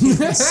soup. typed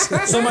in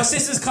So my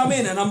sister's come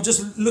in and I'm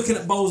just looking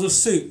at bowls of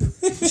soup.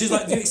 She's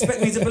like, do you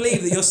expect me to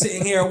believe that you're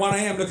sitting here at 1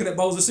 a.m. looking at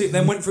bowls of soup?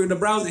 Then went through the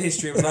browser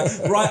history. It was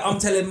like, right, I'm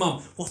telling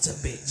mum, what a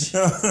bitch.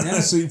 Yeah?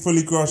 So you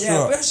fully grasped Yeah,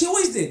 up. but she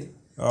always did.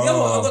 The other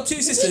one, I've got two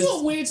Is sisters. it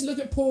not weird to look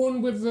at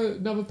porn with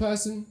another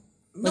person?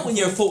 Not when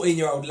you're a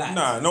 14-year-old lad.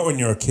 Nah, not when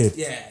you're a kid.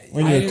 Yeah.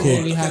 When I you're a didn't kid,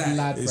 really have Look at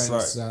lad it's friends,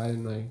 like- so I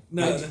don't know.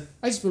 No.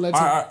 I just feel like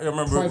I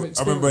remember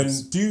when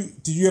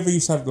did you ever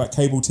used to have like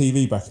cable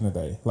TV back in the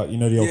day, like you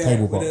know the old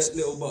cable with box, a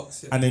little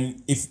box. Yeah. and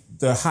then if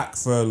the hack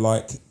for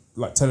like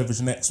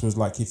Television X was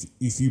like if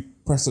you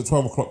press at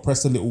 12 o'clock,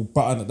 press the little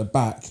button at the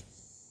back.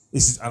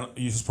 This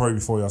is probably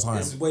before your time.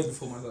 This is way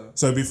before my time.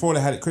 So before they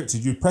had it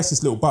encrypted, you'd press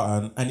this little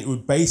button and it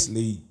would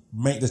basically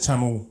make the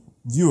channel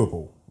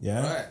viewable.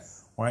 Yeah.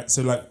 Right.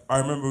 So like I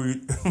remember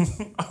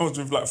I was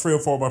with like 3 or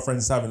 4 of my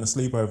friends having a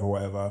sleepover or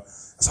whatever. I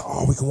was like,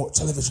 oh, we can watch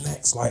Television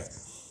X. Like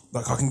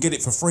I can get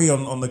it for free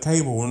on the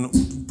cable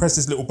and press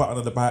this little button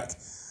at the back.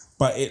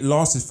 But it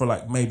lasted for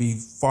like maybe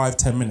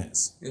 5-10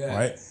 minutes. Yeah.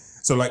 Right.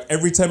 So like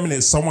every 10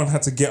 minutes, someone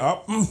had to get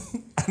up and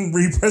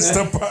repress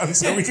the button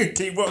so we could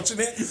keep watching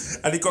it.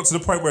 And it got to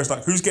the point where it's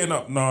like, who's getting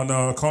up? No,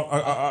 I can't.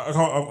 I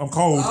can't. I'm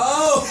cold.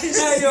 Oh,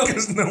 yeah,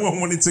 Because no one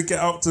wanted to get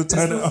up to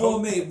turn it before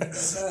off. me.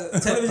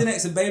 Television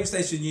X and Babe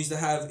Station used to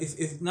have,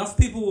 if enough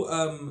people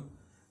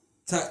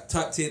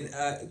typed in,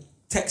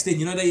 text in,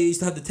 you know, they used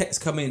to have the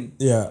text come in.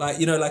 Yeah. Like,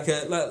 you know,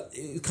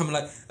 coming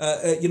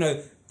you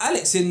know,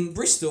 Alex in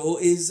Bristol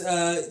is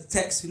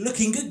text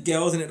looking good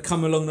girls, and it'd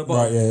come along the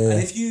bottom. Right, yeah.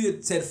 And if you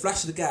had said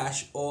flash the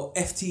gash or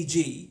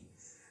FTG,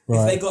 Right.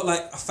 if they got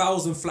like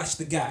 1,000 flash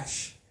the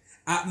gash,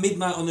 at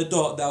midnight on the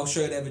dot, they'll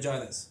show their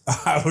vaginas.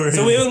 Really?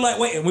 So we were like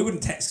waiting, we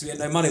wouldn't text because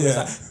we had no money. We was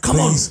Yeah. like, come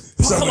Please,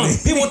 on, somebody.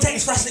 people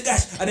text flash the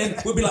gash. And then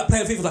we'd be like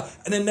playing FIFA.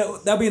 And then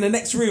they'll be in the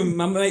next room,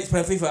 my mates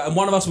playing FIFA, and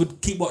one of us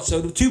would keep watch.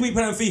 So the 2 we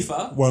playing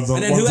FIFA. One's on-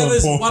 and then one's on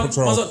whoever's Paw one,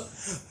 Patrol. one's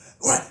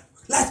on, right,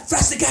 lad,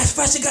 flash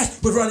the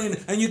gash. We're running,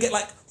 and you get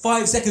like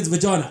 5 seconds of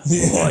vagina.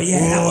 Yeah. Oh,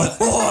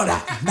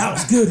 yeah, that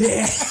was good,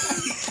 yeah.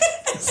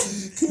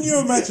 Can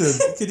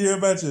you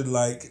imagine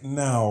like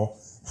now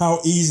how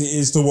easy it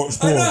is to watch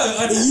porn? I know.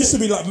 It used to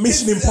be like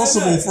Mission I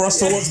Impossible know. for us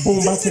to watch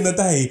porn back in the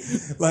day.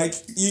 Like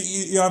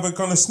you either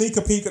gonna sneak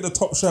a peek at the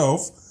top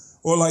shelf,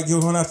 or like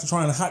you're gonna have to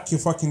try and hack your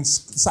fucking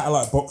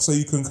satellite box so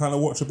you can kind of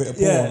watch a bit of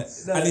porn. Yeah,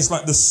 no. And it's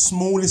like the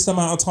smallest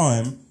amount of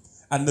time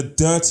and the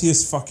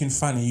dirtiest fucking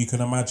fanny you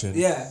can imagine.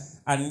 Yeah.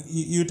 And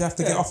you'd have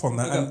to get off on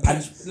that. Like a and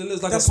punch- it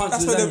looks like a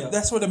punch lasagna.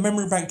 that's where the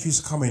memory bank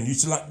used to come in. You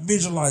used to like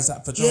visualize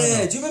that vagina.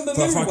 Yeah, do you remember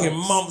for memory fucking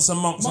banks? months and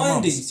months and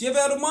months. Mindy. Do you ever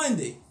had a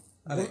Mindy,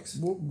 Alex?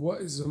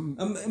 What is A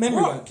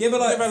memory What? bank. You ever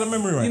like Never had a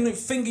memory bank. You know,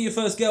 finger your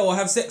first girl or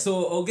have sex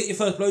or get your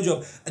first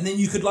blowjob, and then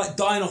you could like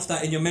dine off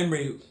that in your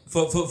memory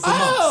for months.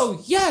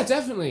 Oh yeah,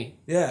 definitely.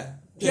 Yeah.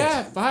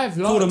 Yeah, I have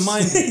Called a lots.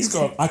 mind. He's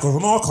got. I got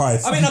an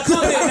archive. I mean, I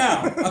can't do it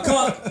now. I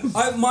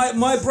can't.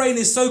 My brain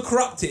is so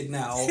corrupted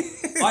now.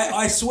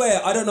 I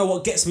swear I don't know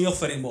what gets me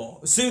off anymore.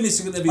 Soon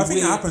it's going to be. I think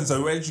weird. it happens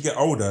though. As you get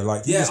older,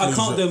 like you Yeah, just I lose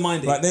can't it. do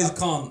Mindy. Like, I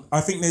can't.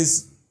 I think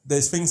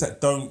there's things that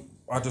don't.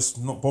 I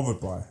just not bothered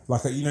by.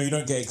 Like you know, you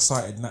don't get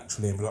excited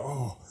naturally and be like,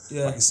 oh,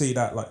 Yeah. like you see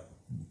that. Like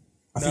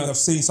I think I've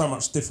seen so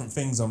much different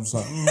things. I'm just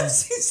like, I've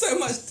seen so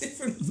much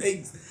different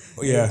things.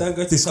 yeah, Don't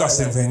go too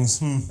disgusting far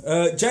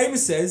things.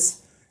 James says,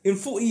 in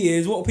 40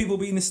 years, what will people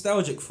be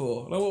nostalgic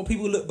for? Like, what will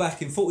people look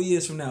back in 40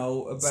 years from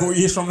now? About 40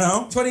 years from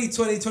now, 2020,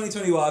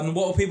 2021,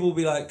 what will people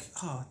be like,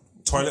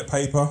 toilet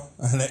paper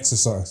and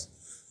exercise.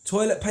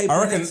 toilet paper I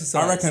and reckon.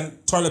 exercise? I reckon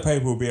toilet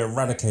paper will be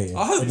eradicated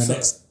I hope in the so.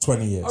 next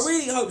 20 years. I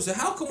really hope so.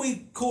 How can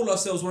we call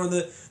ourselves one of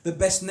the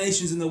best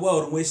nations in the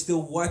world and we're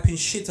still wiping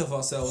shit off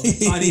ourselves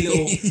with tiny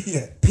little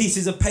Yeah.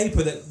 pieces of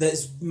paper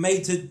that's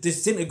made to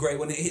disintegrate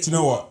when it hits? Do you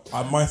know what?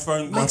 My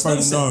phone Makes no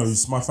sense.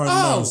 knows. My phone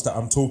knows that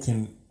I'm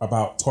talking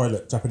about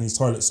Japanese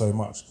toilets so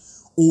much.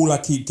 All I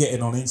keep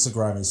getting on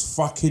Instagram is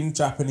fucking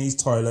Japanese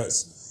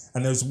toilets.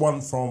 And there's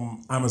one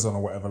from Amazon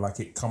or whatever, like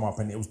it come up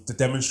and it was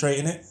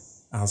demonstrating it.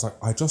 And I was like,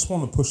 I just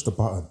want to push the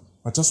button.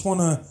 I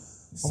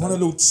want a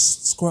little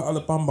squirt of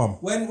the bum bum.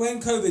 When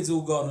COVID's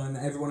all gone and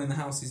everyone in the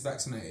house is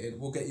vaccinated,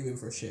 we'll get you in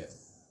for a shit.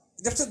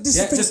 This Yeah, is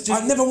the thing, just-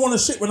 I never want to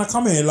shit when I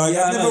come here. Like,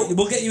 Yeah, I I never, know.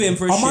 We'll get you in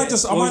for a I shit. might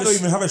just, I might not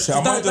even have a shit. I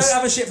might Don't just,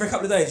 have a shit for a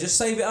couple of days. Just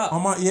save it up. I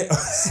might, yeah.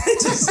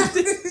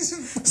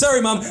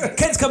 Sorry, Mum.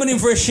 Kent's coming in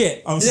for a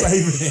shit. I'm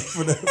saving it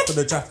for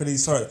the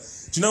Japanese toilet.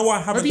 Do you know why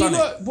I haven't done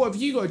it? What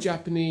have you got? A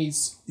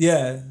Japanese?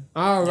 Yeah.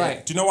 All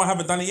right. Do you know why I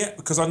haven't done it yet?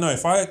 Because I know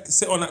if I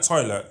sit on that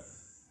toilet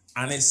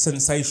and it's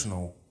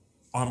sensational,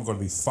 I'm gonna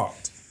be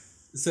fucked.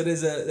 So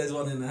there's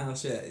one in the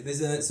house. Yeah. There's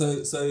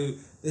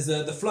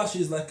the flush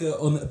is like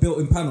on a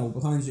built-in panel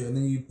behind you, and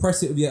then you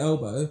press it with your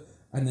elbow,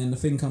 and then the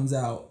thing comes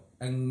out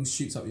and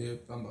shoots up your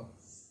bumper.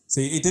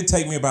 See, it did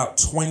take me about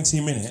 20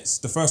 minutes.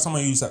 The first time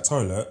I used that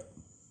toilet,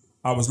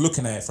 I was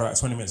looking at it for like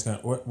 20 minutes going,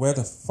 where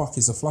the fuck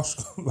is the flush?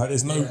 Like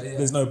there's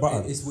no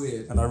button. It's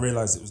weird. And I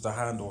realised it was the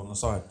handle on the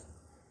side.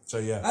 So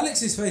yeah.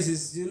 Alex's face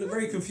is, you look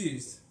very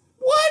confused.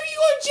 Why have you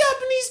got a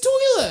Japanese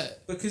toilet?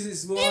 Because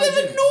it's more You live in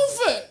hygienic.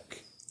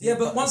 Norfolk. Yeah,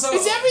 but once I...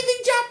 Is everything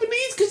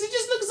Japanese? Because it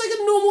just looks like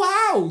a normal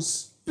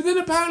house. But then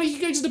apparently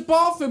you go to the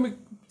bathroom and it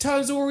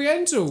turns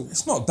Oriental.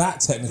 It's not that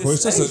technical.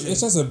 It's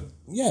just a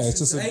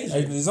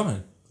Asian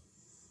design.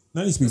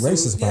 No need to be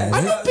racist about it.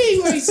 I'm not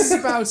being racist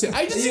about it.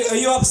 Are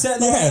you upset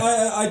that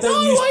I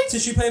don't use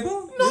tissue paper?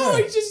 No,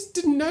 I just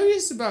didn't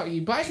notice about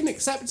you, but I can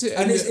accept it.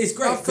 And it's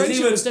great. Our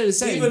friendship will stay the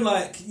same. Even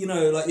like, you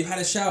know, like you've had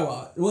a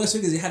shower. The worst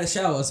thing is you had a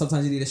shower,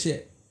 sometimes you need a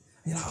shit.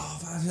 And you're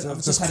like,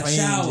 I've just had a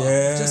shower.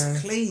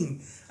 Just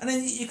clean. And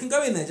then you can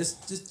go in there,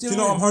 just do you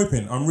know what I'm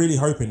hoping? I'm really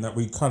hoping that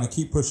we kind of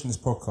keep pushing this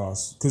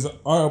podcast. Because,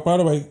 by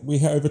the way, we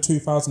hit over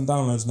 2,000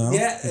 downloads now.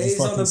 Yeah, it's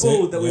on the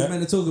board that we were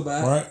meant to talk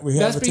about. Right, we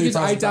hit That's over because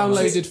I 2,000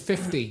 downloaded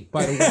 50,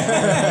 by the way.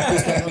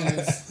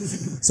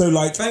 So,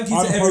 like, thank you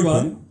I'm to everyone.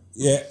 hoping,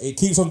 it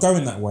keeps on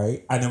going that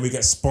way, and then we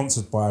get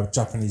sponsored by a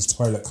Japanese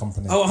toilet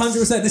company. Oh,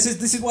 100%. This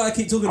is why I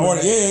keep talking about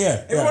it.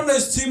 Yeah. Everyone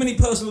knows too many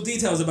personal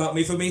details about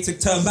me for me to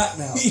turn back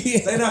now.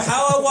 They know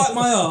how I wipe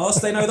my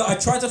ass. They know that I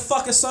tried to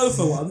fuck a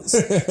sofa once. Do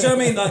you know what I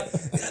mean? Like,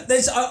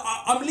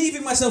 I'm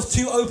leaving myself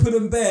too open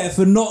and bare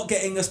for not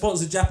getting a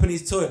sponsored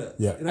Japanese toilet.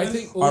 Yeah. You know?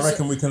 I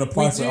reckon we can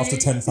apply for it after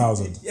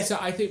 10,000. Yeah. So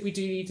I think we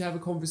do need to have a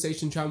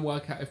conversation, try and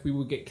work out if we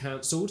will get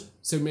cancelled.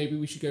 So maybe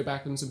we should go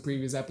back on some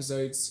previous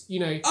episodes. You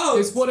know,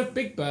 because what if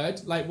Big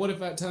Bird, like, what if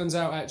that turns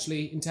out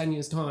actually in 10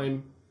 years'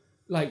 time,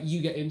 like,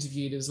 you get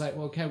interviewed and it's like,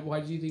 well, Kev, why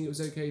do you think it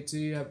was okay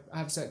to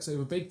have sex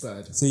over Big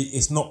Bird? See,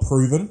 it's not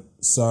proven,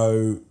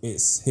 so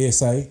it's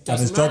hearsay.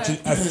 Doesn't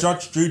and as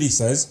Judge Judy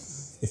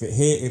says, if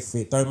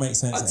it don't make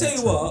sense, I'll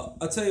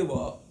tell you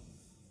what.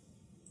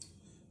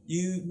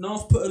 You now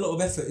put a lot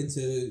of effort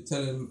into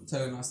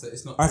telling us that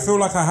it's not. I feel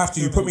like I have to.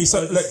 You put me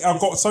so. Look,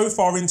 I've got so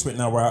far into it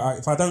now where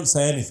if I don't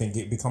say anything,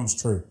 it becomes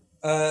true.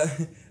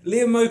 Liam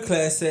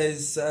Moclair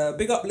says,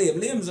 "Big up, Liam.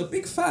 Liam's a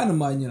big fan of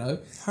mine. You know,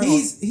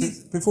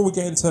 Before we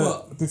get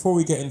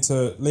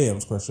into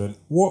Liam's question,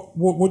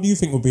 what do you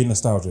think would be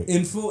nostalgic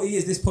in 40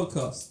 years? This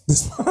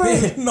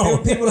podcast. No,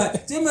 people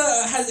like, do you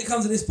remember how it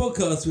comes to this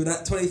podcast with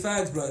that 20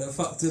 fags bloke that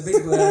fucked a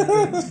big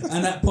man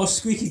and that posh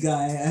squeaky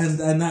guy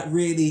and that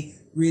really.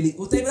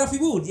 Well, David Alfie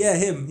Ward,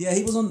 him. Yeah,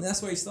 he was on.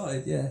 That's where he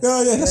started. Yeah,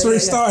 that's where he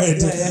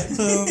started.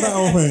 That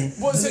whole thing.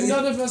 What? So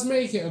none of us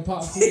make it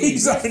apart from you.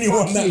 He's the only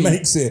one that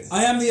makes it.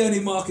 I am the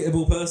only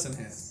marketable person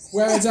here.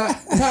 Whereas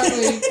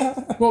apparently,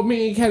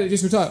 me and Ken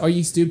just retired. I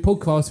used to do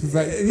podcasts with.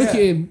 Look at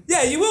him.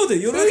 Yeah, you will do.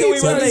 You'll look at me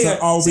one day.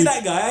 See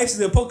that guy? I used to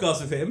do a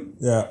podcast with him.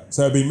 Yeah,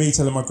 so it'd be me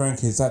telling my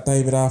grandkids that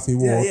David Alfie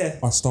Ward. Yeah.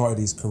 I started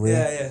his career.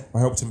 Yeah. I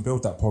helped him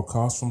build that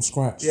podcast from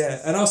scratch.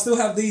 Yeah, and I'll still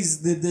have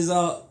these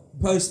art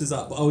posters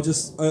up, but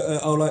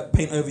I'll like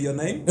paint over your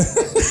name.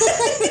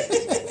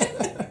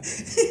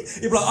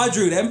 You'll be like, I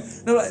drew them.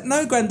 And I'm like,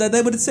 no, Grandad,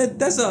 they would have said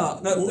that's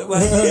art. No,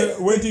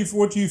 what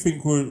do you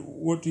think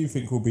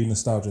will be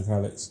nostalgic,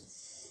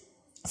 Alex,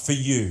 for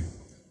you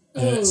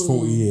in the next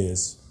 40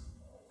 years?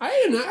 I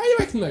don't know. I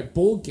reckon like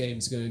board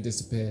games are going to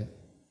disappear.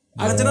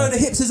 I don't know. The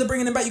hipsters are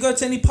bringing them back. You go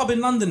to any pub in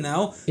London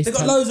now, they've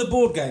got loads of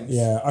board games.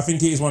 Yeah, I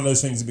think it is one of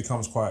those things that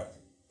becomes quite,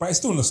 but it's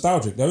still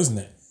nostalgic though, isn't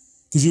it?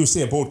 Because you'll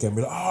see a board game and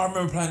be like, I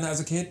remember playing that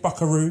as a kid.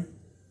 Buckaroo,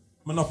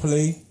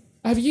 Monopoly,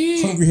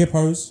 Hungry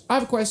Hippos. I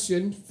have a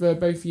question for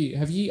both of you.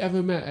 Have you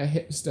ever met a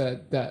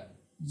hipster that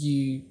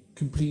you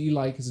completely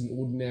like as an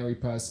ordinary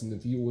person?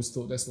 Have you always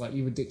thought that's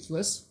slightly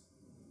ridiculous?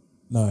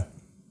 No.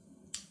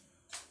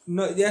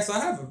 Yes, I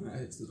have met a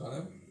hipster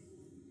like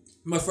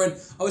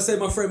that. I would say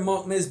my friend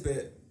Mark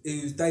Nesbitt,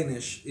 who's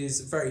Danish, is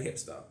very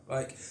hipster.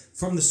 Like,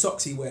 from the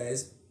socks he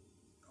wears,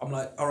 I'm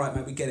like, all right,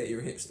 mate, we get it. You're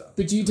a hipster.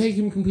 But do you take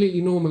him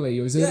completely normally,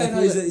 or is it?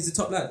 He's a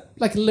top lad.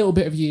 Like a little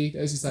bit of you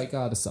that's just like,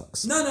 the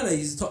sucks. No,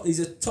 he's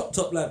a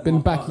top lad. But in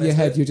the back of your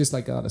head, you're just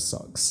like, the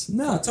sucks.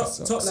 No, top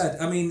lad.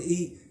 I mean,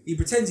 he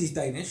pretends he's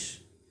Danish,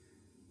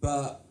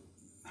 but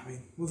I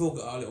mean, we've all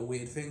got our little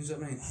weird things. You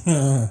know what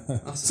I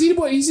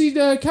mean? Is he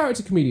the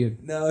character comedian?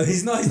 No,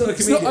 he's not. He's not a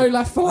It's comedian. not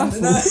Olaf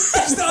Falafel. No,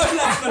 it's not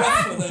Olaf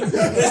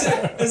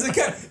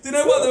Falafel. Do you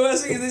know what the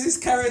worst thing is? There's this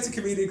character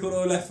comedian called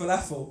Olaf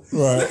Falafel.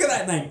 Right. Look at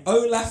that name,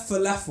 Olaf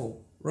Falafel.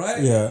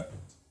 Right? Yeah.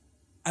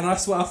 And I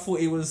swear I thought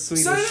he was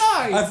Swedish. So did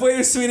I. I thought he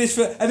was Swedish.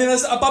 And then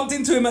I bumped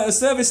into him at a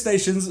service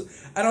stations,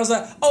 and I was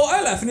like, "Oh,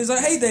 Olaf," and he was like,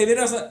 "Hey, David."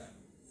 I was like,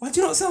 why do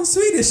you not sound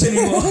Swedish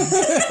anymore?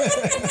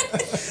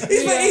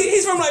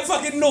 He's from like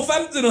fucking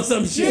Northampton or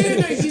some shit.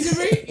 No,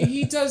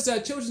 he does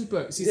children's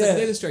books. He's like an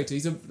illustrator.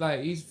 He's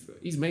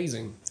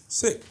amazing.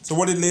 Sick. So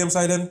what did Liam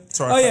say then?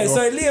 Sorry. Oh yeah,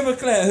 so Liam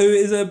Moclair, who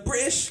is a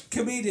British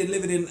comedian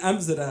living in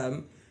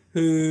Amsterdam,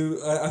 who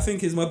I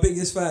think is my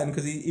biggest fan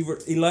because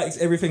he likes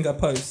everything I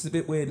post. It's a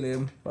bit weird,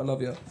 Liam, but I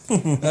love you.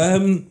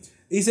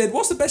 He said,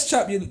 "What's the best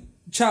chat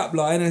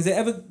line?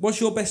 What's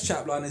your best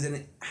chat line?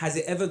 Has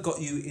it ever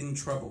got you in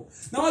trouble?"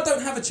 No, I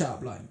don't have a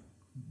chat line.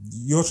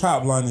 Your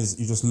chat line is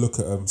you just look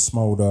at them,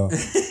 smolder,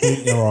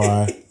 blink your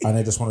eye, and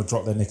they just want to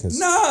drop their knickers.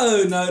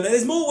 No,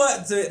 there's more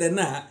work to it than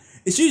that.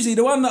 It's usually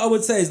the one that I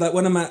would say is like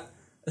when I'm at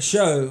a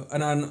show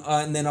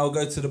and then I'll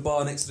go to the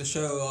bar next to the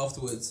show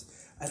afterwards,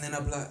 and then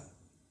I'll be like,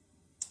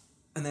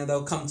 and then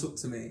they'll come talk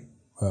to me.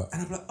 Huh.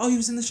 And I'm like, oh, you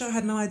was in the show? I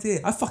had no idea.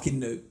 I fucking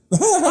knew.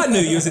 I knew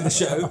you was in the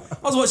show.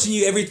 I was watching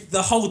you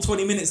the whole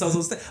 20 minutes I was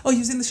on stage. Oh, you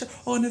was in the show?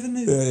 Oh, I never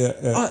knew.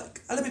 Yeah.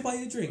 Let me buy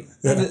you a drink.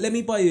 Yeah. Let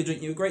me buy you a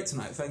drink. You were great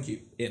tonight. Thank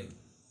you. In.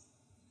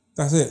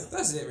 That's it.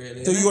 That's it,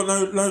 really. So you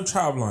got no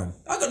chat-up line?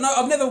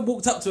 I've never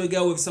walked up to a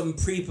girl with some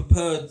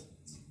pre-prepared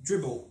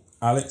dribble.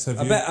 Alex, have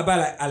you? I bet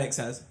like Alex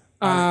has.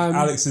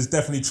 Alex has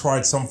definitely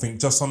tried something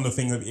just on the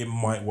thing of it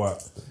might work.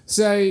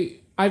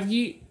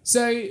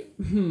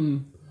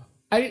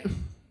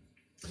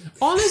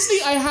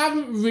 Honestly, I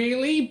haven't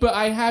really, but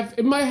I have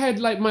in my head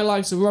like my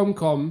life's a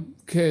rom-com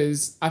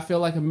because I feel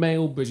like a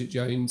male Bridget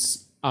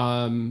Jones,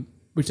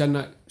 which I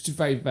know which is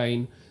very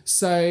vain.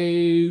 So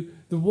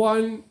the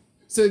one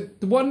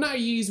that I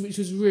used, which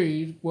was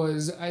rude,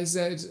 was I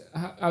said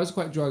I was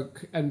quite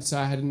drunk, and so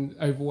I had an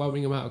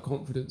overwhelming amount of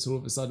confidence all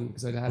of a sudden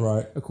because I'd had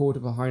a quarter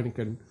of a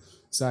Heineken.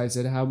 So I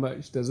said, "How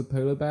much does a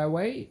polar bear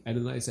weigh?" And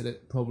then I said,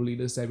 "It probably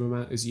the same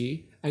amount as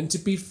you." And to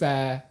be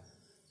fair,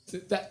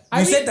 said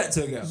that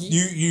to a girl.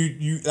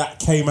 You that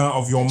came out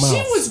of your mouth.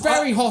 She was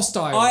very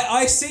hostile.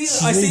 I see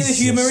the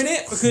humour in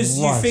it because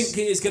you think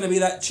it's going to be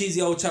that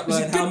cheesy old chap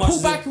line. How much?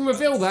 Pull back and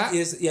reveal that.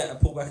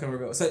 Pull back and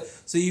reveal. So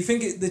you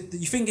think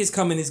it's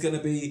coming is going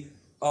to be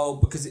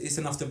because it's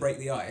enough to break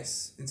the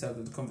ice in terms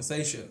of the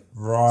conversation.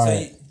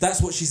 Right. So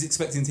that's what she's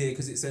expecting to hear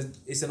because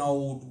it's an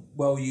old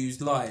well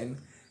used line.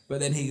 But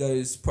then he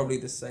goes probably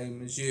the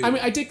same as you. I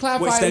mean, I did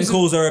clarify. Which then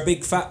calls her a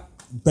big fat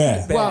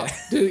bear. Well,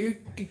 to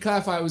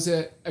clarify, it was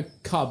a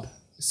cub,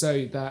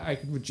 so that I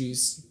could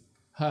reduce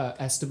her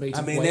estimated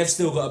weight. I mean, they've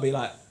still got to be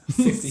like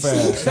 50.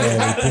 Fair.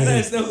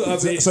 Still got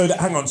to be. So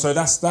hang on. So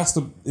that's not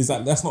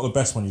the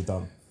best one you've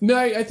done. No,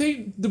 I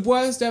think the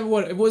worst ever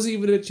one. It wasn't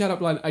even a chat up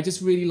line. I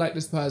just really liked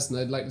this person.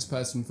 I'd liked this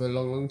person for a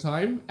long, long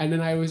time, and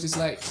then I was just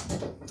like,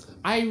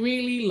 I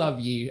really love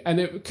you, and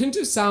it couldn't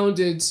have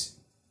sounded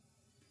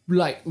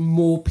like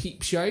more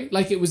peep show.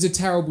 Like it was a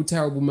terrible,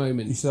 terrible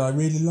moment. You said, I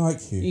really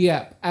like you.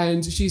 Yeah,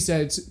 and she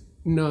said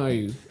no,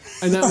 and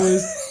that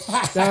was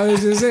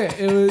just it.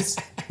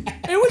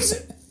 It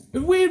was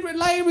weird, but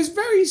like it was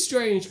very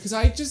strange because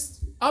I just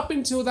up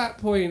until that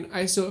point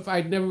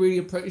I'd never really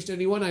approached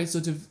anyone. I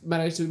sort of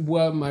managed to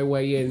worm my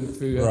way in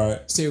through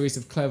a series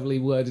of cleverly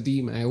worded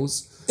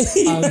emails.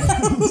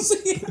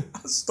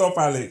 Stop,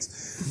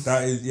 Alex.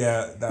 That is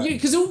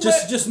because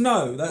just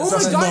no. All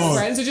my guy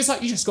friends are just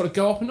like, you just got to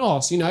go up and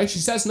ask. You know, she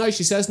says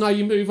no,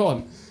 you move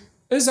on.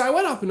 And so I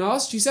went up and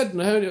asked. She said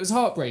no, and it was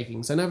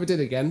heartbreaking. So I never did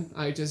again.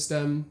 I just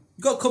You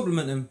got to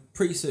compliment them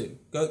pretty soon.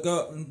 Go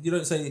up. And you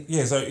don't say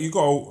So you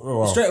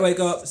got straight away.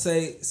 Go up.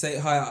 Say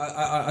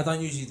hi. I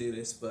don't usually do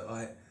this, but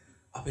I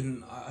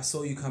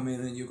saw you come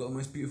in and you've got the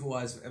most beautiful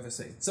eyes I've ever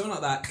seen. Something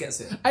like that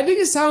gets it. I think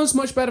it sounds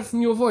much better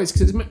from your voice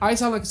because I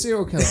sound like a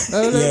serial killer.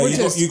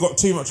 You got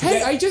too much.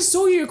 Hey, I just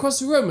saw you across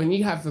the room and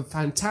you have a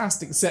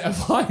fantastic set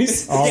of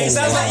eyes. Oh, it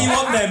sounds like you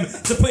want them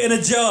to put in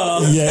a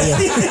jar.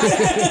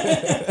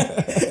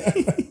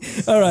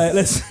 All right,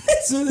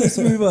 let's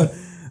move on.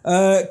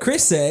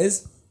 Chris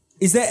says,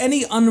 is there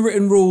any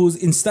unwritten rules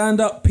in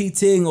stand-up,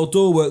 PTing or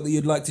door work that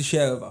you'd like to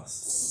share with us?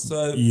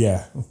 So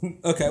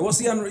okay, what's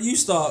the unwritten? You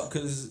start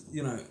because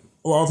you know.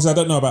 Well, obviously, I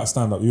don't know about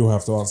stand-up. You'll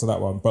have to answer that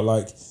one. But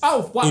like,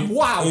 wow!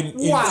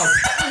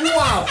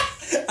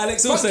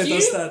 Alex also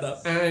does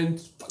stand-up.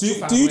 And do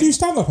you do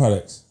stand-up,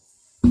 Alex?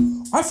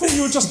 I thought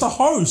you were just a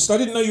host. I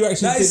didn't know you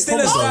actually that did is still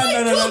a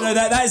no.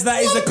 That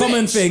is a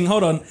common thing.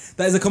 Hold on,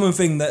 that is a common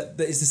thing. That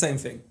is the same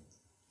thing.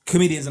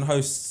 Comedians and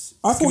hosts.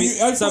 I thought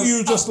you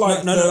were just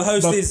like the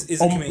host is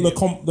a comedian.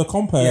 The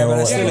compare. Yeah, but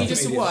that's you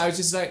just what? I was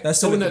just like that's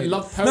someone that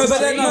loved poetry.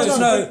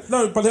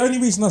 No, but the only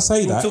reason I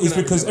say that is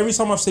because every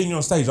time I've seen you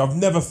on stage, I've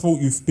never thought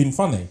you've been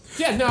funny.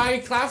 Yeah, no, I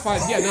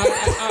clarified. Yeah, no,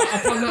 I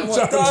found that one.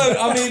 No,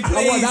 I mean, please.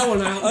 I want that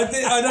one out.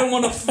 I don't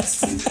want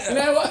to. You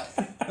know what?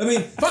 I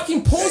mean,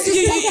 fucking pause this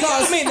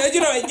podcast. I mean,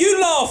 you know,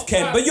 you laugh,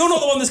 Ken, but you're not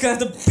the one that's going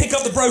to have to pick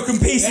up the broken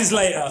pieces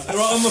later,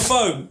 right, on the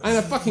phone. And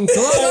a fucking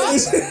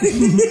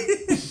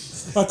glove.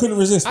 I couldn't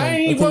resist. I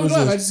didn't need one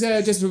glove. I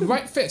just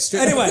right fit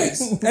straight.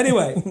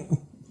 Anyway.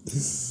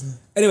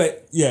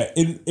 Yeah.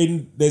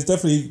 In there's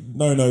definitely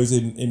no-nos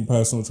in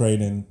personal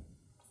training,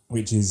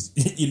 which is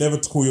you never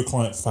call your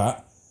client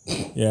fat.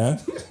 Yeah.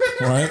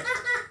 Right.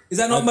 Is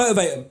that not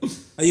motivate them?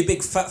 Are you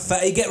big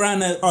fatty? Get around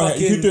the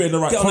fucking. You could do it in the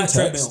right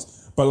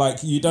context, but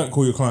like you don't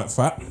call your client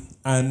fat,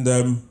 and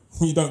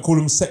you don't call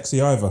them sexy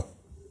either.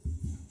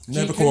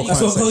 Never call a client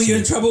sexy. That's what got you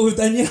in trouble with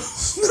Danielle.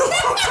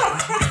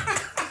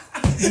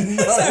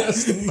 No,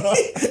 that's not.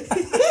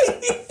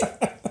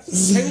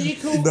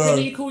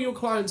 Can you call your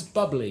clients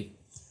bubbly?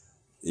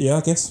 Yeah,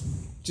 I guess.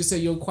 Just say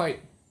you're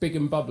quite big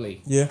and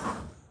bubbly. Yeah.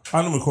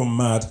 I normally call them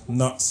mad,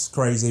 nuts,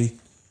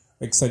 crazy,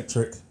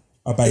 eccentric,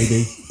 a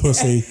baby,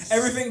 pussy.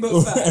 Everything but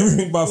fat.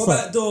 Everything but fat. What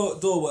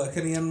about door work?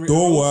 Any unwritten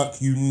door rules?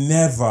 work, you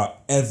never,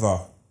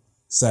 ever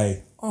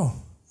say, oh,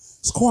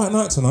 it's a quiet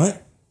night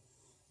tonight.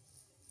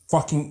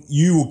 Fucking,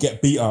 you will get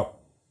beat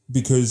up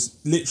because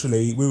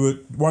literally we were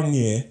 1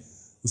 year...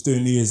 was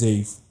doing New Year's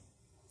Eve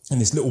in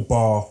this little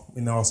bar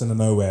in the arse end of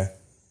nowhere.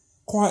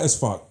 Quiet as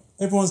fuck.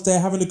 Everyone's there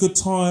having a good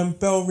time.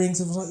 Bell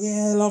rings. Everyone's like,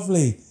 yeah,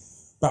 lovely.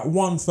 About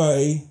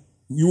 1:30,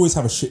 you always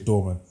have a shit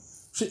doorman.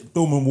 Shit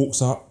doorman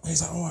walks up.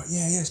 He's like, all right,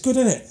 yeah, it's good,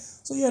 isn't it?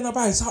 So yeah, not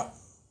bad. It's like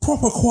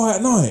proper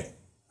quiet night.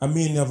 And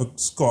me and the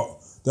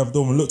other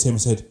doorman looked at him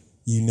and said,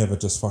 you never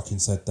just fucking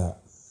said that.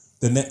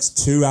 The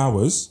next 2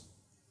 hours,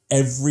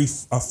 a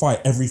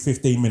fight every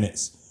 15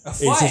 minutes. A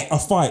fight? A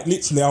fight.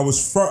 Literally, I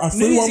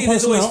threw New one Zealand, there's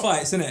person always out.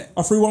 fights, isn't it?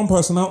 I threw one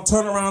person out,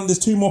 turn around, there's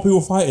 2 more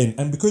people fighting.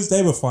 And because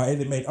they were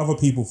fighting, it made other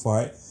people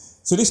fight.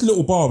 So this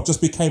little bar just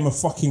became a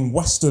fucking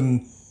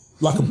Western,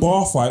 like a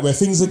bar fight where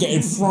things are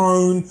getting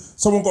thrown.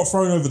 Someone got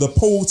thrown over the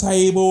pool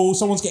table.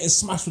 Someone's getting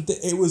smashed with it.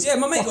 It was Yeah,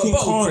 my mate got a fucking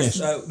bottle carnage.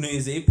 New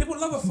Year's Eve. People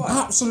love a fight.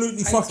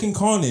 Absolutely fucking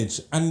carnage.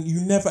 And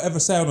you never ever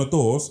say on the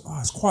doors,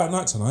 it's quiet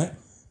night tonight.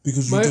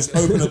 Because you just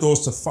open the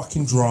doors to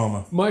fucking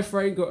drama. My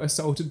friend got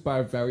assaulted by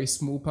a very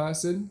small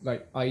person,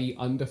 like i.e.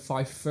 under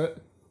 5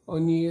 foot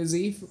on New Year's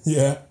Eve.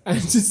 Yeah.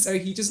 And so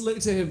he just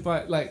looked at him,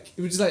 but like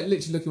it was just like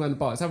literally looking around the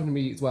bar. It's happened to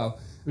me as well.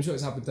 I'm sure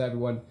it's happened to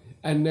everyone.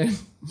 And then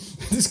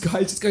this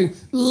guy just going,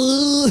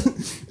 ugh,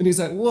 and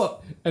he's like,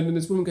 what? And then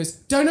this woman goes,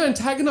 don't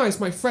antagonise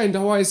my friend,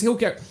 otherwise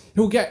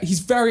he's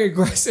very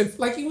aggressive.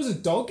 Like he was a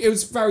dog. It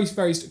was very,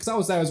 very, because I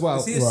was there as well.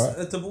 Is he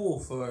a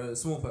dwarf or a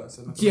small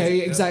person? Yeah,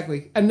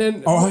 exactly. And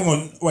then... Oh, hang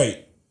on.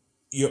 Wait.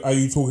 Are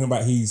you talking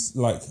about he's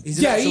like...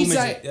 He's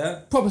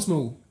like proper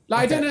small.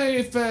 Like, okay. I don't know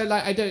if,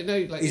 I don't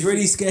know. Like, he's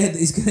really scared that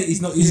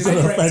he's not using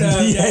the correct term.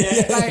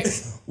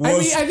 Like,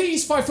 I think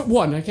he's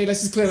 5'1". Okay,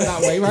 let's just clear it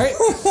that way, right?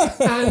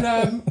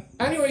 And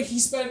anyway, he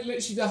spent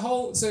literally the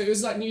whole. So it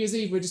was like New Year's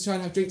Eve. We're just trying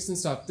to have drinks and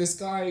stuff. This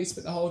guy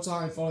spent the whole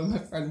time following my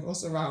friend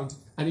Ross around,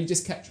 and he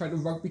just kept trying to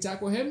rugby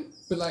tackle him.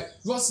 But like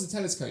Ross is a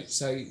tennis coach,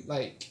 so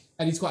like,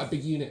 and he's quite a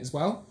big unit as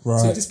well. Right.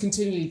 So he just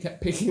continually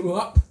kept picking him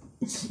up.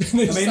 I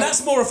mean,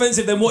 that's more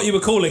offensive than what you were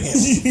calling him. Do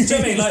you know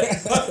what I mean? Like,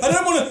 I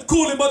don't want to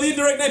call him by the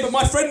indirect name, but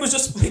my friend was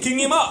just picking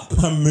him up.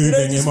 I'm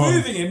moving him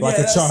on like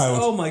a child.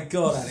 Oh my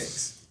God,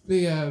 Alex.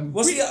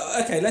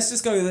 Okay, let's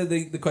just go with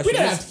the question. We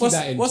don't have to keep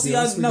that in. What's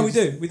the no, we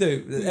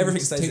do.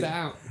 Everything stays in. Take that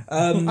out.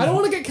 I don't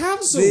want to get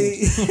cancelled.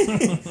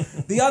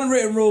 The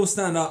unwritten rule of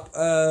stand-up,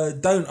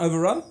 don't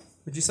overrun,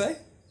 would you say?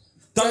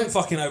 Don't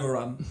fucking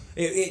overrun.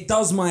 It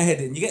does my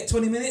head in. You get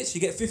 20 minutes, you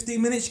get 15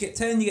 minutes, you get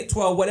 10, you get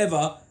 12,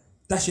 whatever.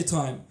 That's your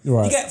time.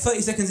 Right. You get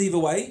 30 seconds either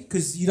way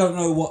because you don't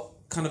know what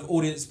kind of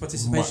audience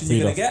participation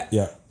you're going to get.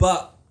 Yeah.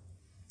 But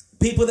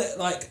people that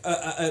like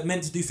are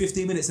meant to do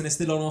 15 minutes and they're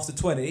still on after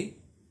 20,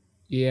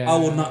 I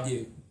will nut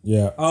you.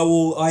 Yeah.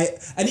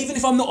 And even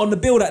if I'm not on the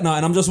bill that night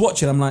and I'm just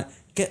watching, I'm like,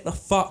 get the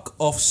fuck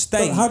off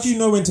stage. But how do you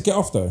know when to get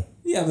off though?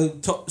 Yeah,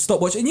 the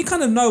stopwatch, and you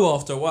kind of know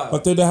after a while.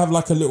 But do they have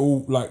like a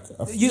little like?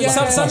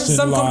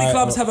 Some comedy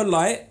clubs have a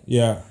light.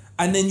 Yeah.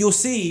 And then you'll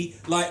see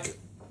like.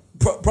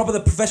 Proper the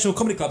professional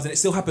comedy clubs, and it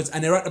still happens,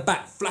 and they're at the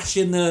back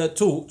flashing the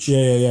torch.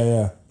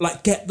 Yeah.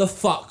 Like, get the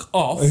fuck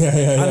off.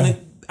 Yeah.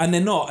 And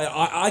they're not.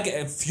 I get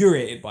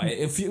infuriated by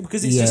it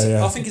because it's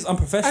I think it's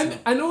unprofessional.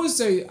 And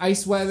also, I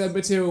swear their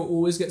material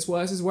always gets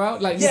worse as well.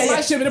 Like, you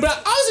flash them and they'll be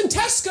like, I was in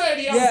Tesco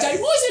the other day.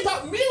 What was it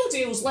about meal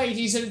deals,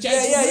 ladies and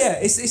gentlemen? Yeah.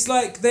 It's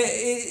like,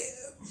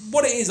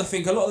 what it is, I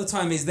think, a lot of the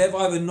time is they've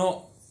either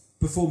not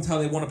performed how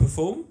they want to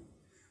perform,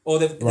 or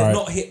they've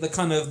not hit the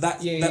kind of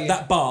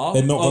that bar.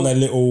 They're not got their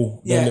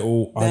little.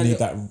 I need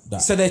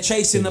that. So they're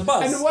chasing the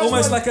buzz,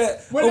 almost like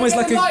a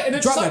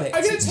drug addict.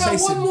 I'm going to tell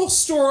one more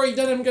story,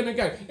 then I'm going to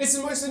go. It's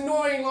the most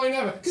annoying line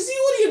ever because the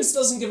audience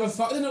doesn't give a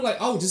fuck. They're not like,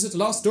 oh, this is the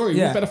last story. We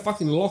better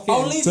fucking lock in.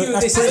 I'll leave you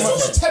with this. And it's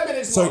also 10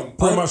 minutes long.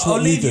 Pretty much what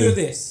I'll leave you do. with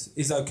this.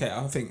 Is okay.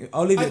 I think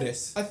I'll leave you with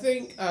this. I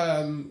think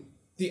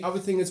the other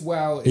thing as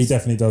well is he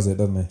definitely does it,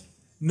 doesn't he?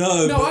 No,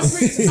 I'm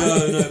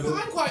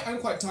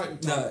quite tight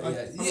with time.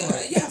 You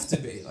have to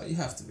be. Like, you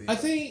have to be. I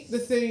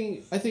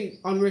think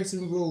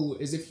unwritten rule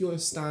is if you're a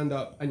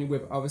stand-up and you're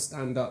with other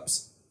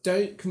stand-ups,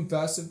 don't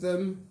converse with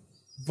them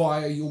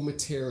via your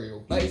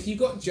material. Like if you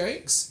got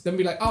jokes, then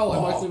be like,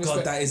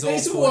 that is awful.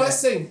 It's the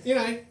worst thing, you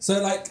know.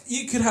 So like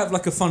you could have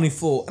like a funny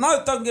thought,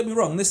 and don't get me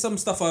wrong. There's some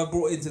stuff I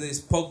brought into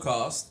this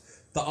podcast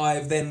that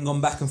I've then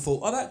gone back and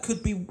thought, that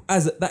could be a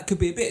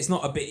bit. It's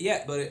not a bit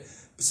yet, but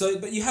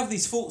you have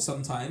these thoughts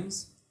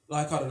sometimes.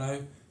 Like, I don't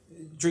know,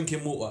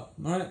 drinking water,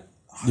 right?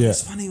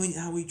 It's funny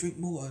how we drink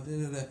water.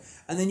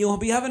 And then you'll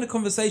be having a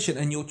conversation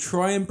and you'll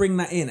try and bring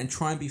that in and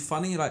try and be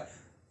funny. You're like,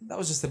 that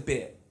was just a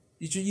bit.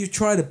 You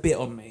tried a bit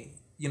on me.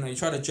 You know, you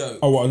tried a joke.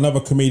 Oh, what, another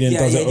comedian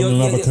does it on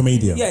another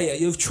comedian? Yeah.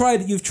 You've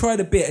tried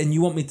a bit and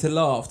you want me to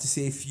laugh to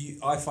see if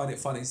I find it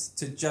funny.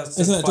 Isn't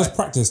it just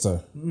practice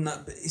though?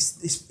 No, but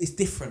it's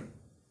different.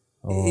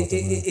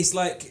 It's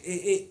like...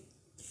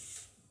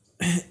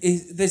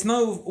 there's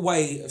no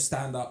way of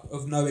stand-up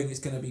of knowing it's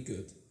going to be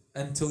good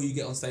until you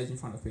get on stage in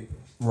front of people.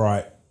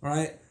 Right.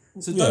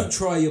 So don't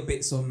try your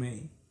bits on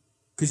me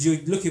because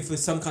you're looking for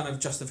some kind of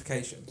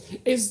justification.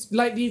 It's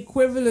like the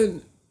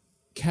equivalent,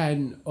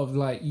 Ken, of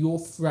like your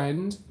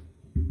friend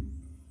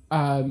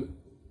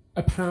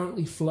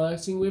apparently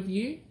flirting with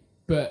you,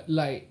 but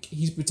like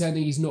he's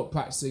pretending he's not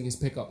practicing his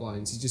pickup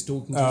lines. He's just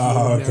talking to you.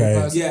 Okay.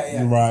 Person.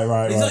 Yeah.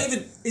 Right.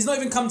 He's not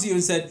even come to you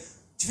and said,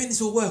 do you think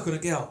this will work on a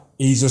girl?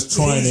 He's just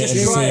trying it.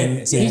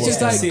 He's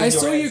just like, I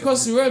saw you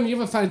across the room. You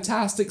have a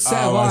fantastic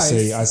set of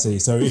eyes. I see.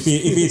 So if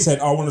he had said,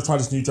 I want to try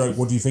this new joke,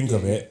 what do you think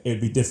of it? It'd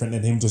be different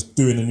than him just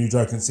doing a new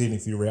joke and seeing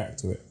if you react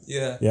to it.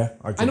 Yeah. Yeah.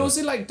 And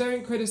also, like,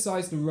 don't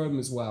criticize the room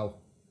as well.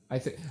 I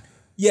think.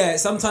 Yeah,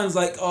 sometimes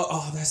like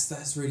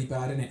that's really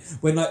bad, isn't it?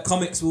 When like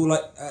comics will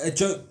like a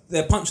joke,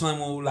 their punchline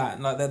will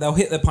land, like they'll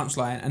hit their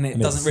punchline and it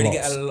doesn't really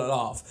get a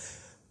laugh,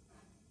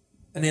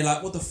 and they're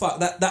like, what the fuck?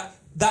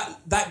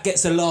 That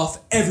gets a laugh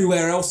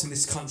everywhere else in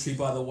this country,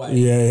 by the way.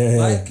 Yeah.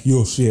 Like,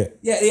 your shit.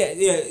 Yeah. So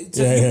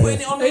you're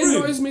putting it on the room. It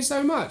annoys me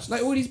so much.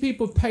 Like all these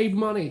people paid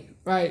money,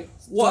 right?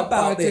 What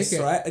about this,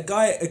 right? A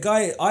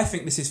guy. I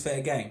think this is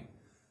fair game.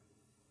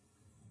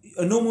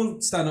 A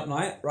normal stand-up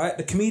night, right?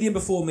 The comedian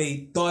before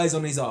me dies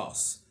on his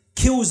ass,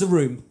 kills the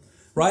room,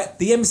 right?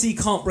 The MC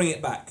can't bring it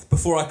back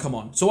before I come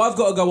on, so I've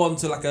got to go on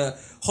to like a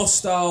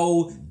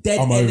hostile, dead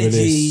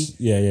energy.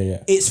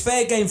 Yeah. It's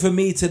fair game for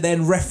me to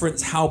then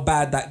reference how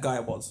bad that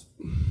guy was,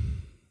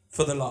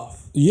 for the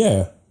laugh.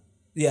 Yeah,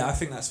 I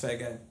think that's fair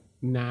game.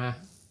 Nah,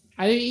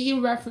 I think you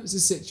can reference the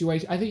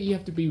situation. I think you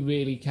have to be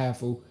really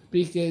careful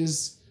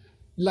because,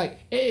 like,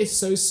 it is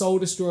so soul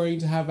destroying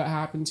to have that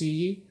happen to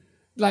you.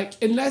 Like,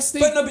 unless they...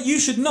 But you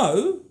should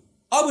know.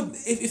 I would,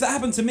 if that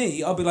happened to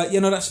me, I'd be like,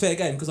 that's fair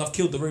game because I've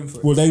killed the room for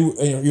it. Well,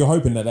 you're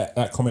hoping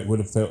that comic would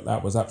have felt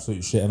that was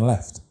absolute shit and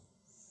left.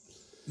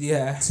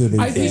 Yeah.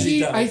 I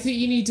think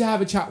you need to have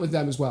a chat with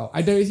them as well.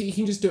 I don't think you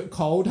can just do it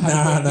cold.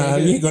 Nah,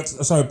 you got.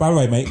 Sorry, by the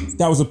way, mate,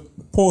 that was a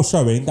poor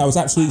showing. That was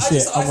absolute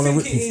shit. I'm gonna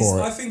rip you for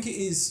it. I think it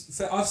is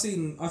fair. I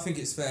think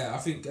it's fair. I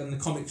think, and the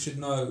comic should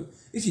know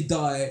if you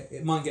die,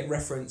 it might get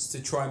referenced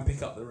to try and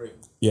pick up the room.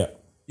 Yeah.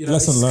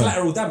 Lesson learned.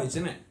 Collateral damage,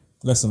 isn't it?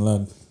 Lesson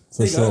learned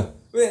for sure.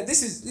 Yeah,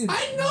 this is.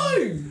 I know.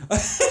 Imagine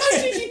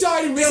if you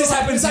died in real life. This has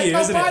happened to you,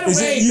 isn't it? By the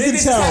way, you can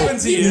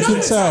tell. You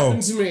can tell.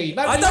 Happened to me.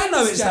 Like, I don't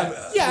know it's happened.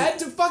 Yeah, I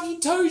fucking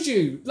told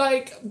you.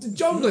 Like the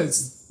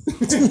jonglers.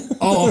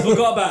 Oh, I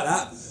forgot about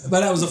that.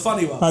 But that was a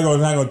funny one. Hang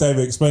on,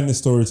 David. Explain this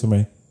story to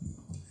me.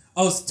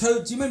 I was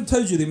told. Do you remember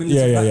Toju the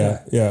military?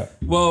 Yeah.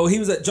 Well, he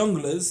was at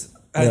Jonglers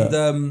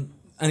and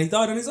he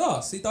died on his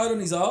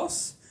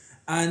ass.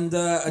 And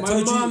I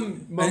told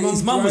you,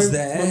 his mum was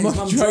there. His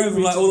mum drove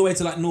like all the way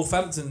to like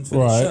Northampton for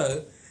the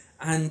show.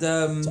 And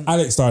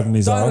Alex died on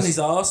his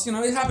ass. You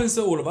know, it happens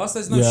to all of us.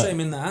 There's no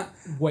shame in that.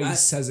 Way he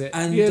says it.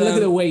 And look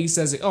at the way he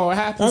says it. Oh, it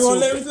happens. Hang on,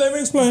 let me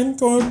explain.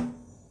 Go on.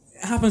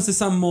 It happens to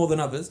some more than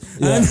others.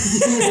 Yeah.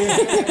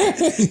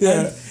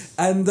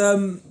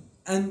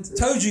 And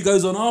Toju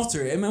goes on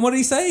after him, and what did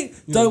he say?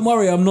 Don't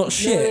worry, I'm not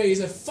shit. No, he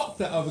said, fuck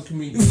that other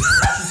comedian.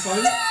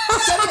 Something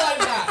like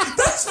that.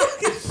 That's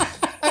fucking...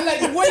 And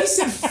like the way he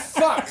said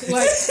fuck,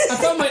 like I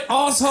felt my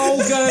asshole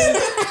go.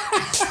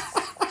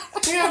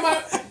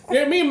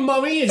 Me and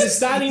mummy are just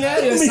standing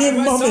there, side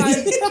by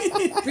side.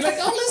 Be like,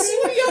 oh, let's see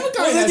what the other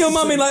guy has. Wasn't your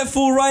mum in like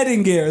full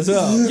riding gear as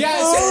well? Yeah.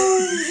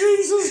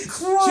 Jesus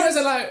Christ. She was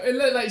like, it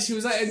looked like she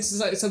was like into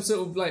like some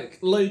sort of like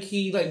low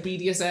key like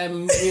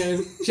BDSM.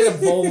 She had a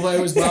Volvo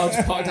as well,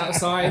 just parked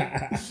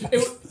outside.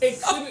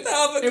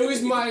 It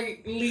was my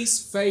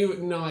least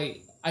favorite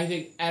night, I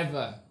think,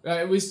 ever.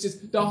 It was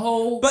just the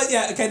whole... But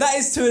yeah, okay, that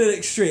is to an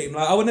extreme.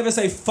 Like, I would never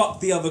say fuck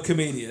the other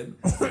comedian.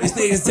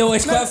 It's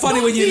always quite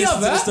funny when you listen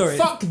to the story.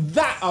 Fuck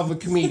that other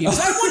comedian.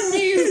 Everyone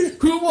knew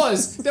who it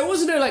was. There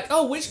wasn't no like,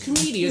 oh, which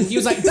comedian? He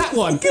was like, that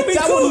one.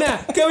 One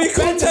there. Can we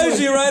call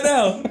Toji right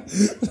now?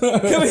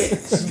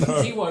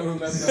 No. He won't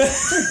remember.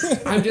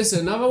 I'm just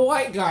another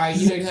white guy.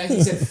 You know,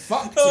 he said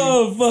fuck to.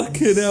 Oh,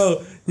 fucking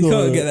hell. You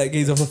can't get that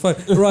geese off the phone.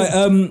 Right,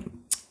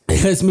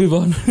 let's move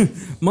on.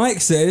 Mike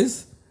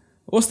says...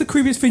 What's the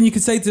creepiest thing you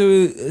could say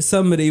to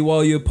somebody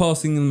while you're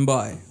passing them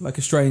by? Like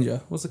a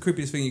stranger. What's the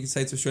creepiest thing you could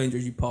say to a stranger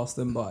as you pass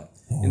them by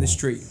in the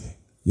street?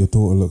 Your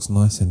daughter looks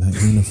nice in that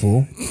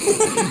uniform.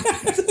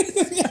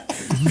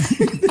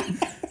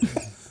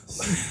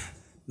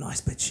 Nice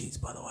bed sheets,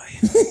 by the way.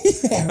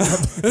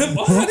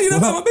 How do you know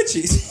about my bed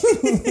sheets?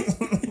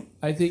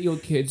 I think your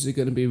kids are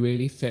going to be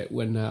really fit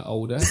when they're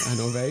older and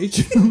of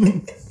age.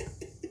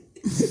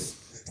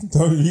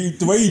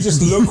 The way you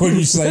just look when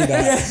you say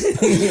that.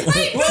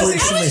 Hey, I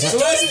was just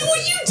doing what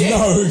you did.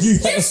 No,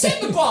 you set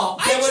the bar.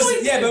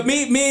 But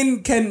me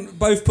and Ken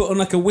both put on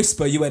like a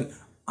whisper. You went,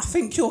 I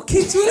think your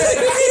kids will.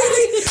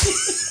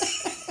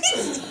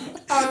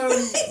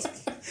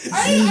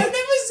 I've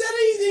never said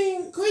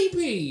anything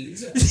creepy.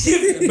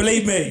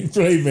 Believe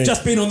me.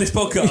 Just being on this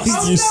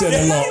podcast. You said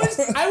a lot.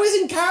 I was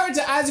in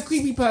character as a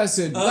creepy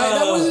person.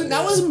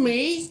 That wasn't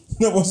me.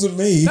 That wasn't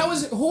me. That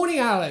was horny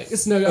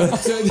Alex. No. Do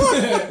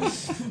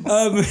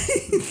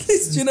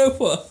you know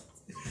what?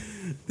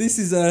 This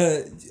is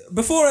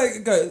before I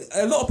go,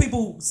 a lot of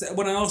people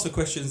when I ask for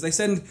questions, they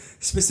send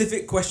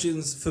specific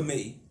questions for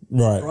me.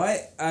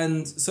 Right?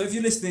 And so if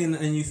you're listening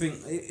and you think,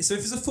 so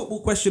if it's a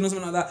football question or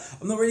something like that,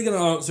 I'm not really going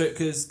to answer it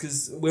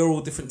because we're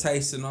all different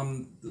tastes and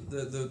I'm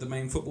the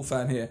main football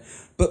fan here.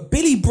 But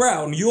Billy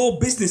Brown, your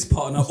business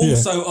partner,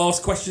 also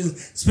asked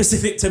questions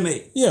specific to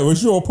me. Yeah, it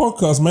was your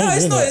podcast, mate. No,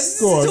 it's not.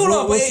 It's all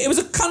up. But it was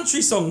a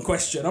country song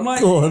question. I'm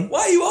like,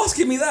 why are you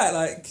asking me that?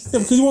 Like, yeah,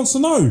 because he wants to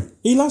know.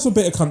 He loves a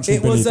bit of country.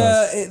 There was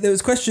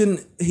a question.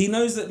 He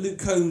knows that Luke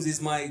Combs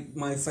is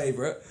my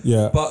favourite.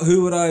 Yeah. But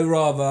who would I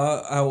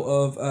rather out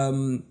of?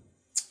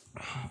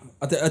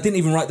 I didn't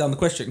even write down the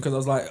question because I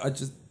was like,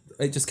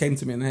 it just came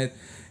to me in the head.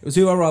 It was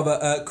who I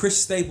rather, Chris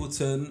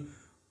Stapleton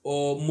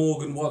or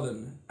Morgan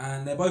Wallen,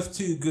 and they're both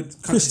two good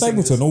country Chris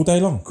Stapleton singers. all day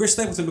long. Chris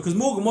Stapleton, because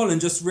Morgan Wallen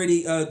just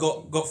really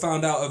got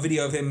found out a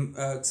video of him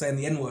saying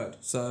the N-word.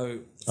 So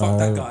fuck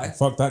that guy.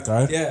 Fuck that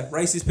guy. Yeah,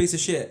 racist piece of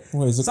shit.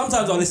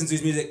 Sometimes I listen to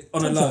his music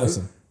on a low.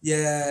 Listen.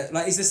 Yeah,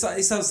 like he's a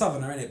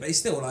southerner, innit? But he's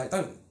still like,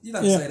 don't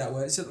say that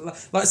word. It's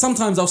just, like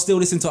sometimes I'll still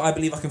listen to "I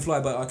Believe I Can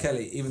Fly" by R.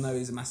 Kelly, even though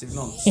he's a massive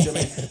nonce. Do you know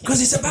what I mean?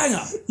 Because it's a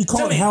banger. You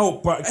can't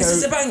help but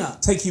it's a banger.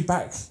 Take you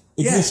back.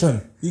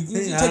 Ignition. You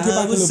take you back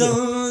I was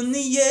on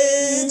the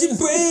edge of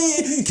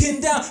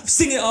breaking down.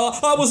 Sing it all.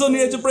 I was on the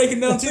edge of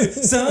breaking down too.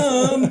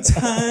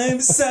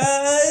 Sometimes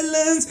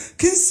silence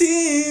can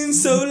seem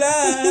so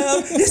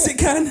loud. Yes, it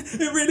can.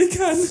 It really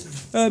can.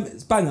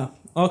 It's banger.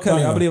 R.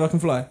 Kelly, I Believe I Can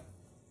Fly.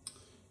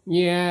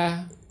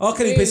 Yeah. R.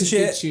 Kelly, piece of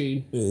shit.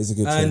 Tune. It is a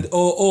good tune.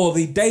 Or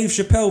the Dave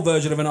Chappelle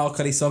version of an R.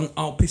 Kelly song,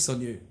 "I'll Piss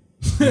on You."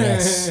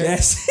 Yes.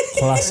 Yes.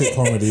 Classic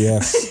comedy,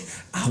 yes.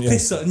 I'll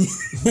piss on you.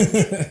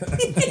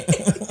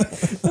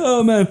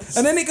 Oh, man.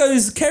 And then it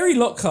goes, Kerry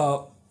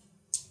Lockhart.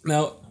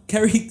 Now,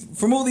 Kerry,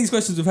 from all these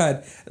questions we've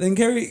had, then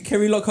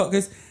Kerry Lockhart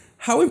goes,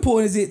 how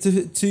important is it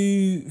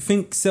to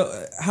think,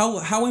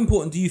 how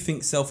important do you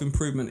think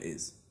self-improvement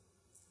is?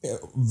 Yeah,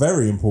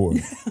 very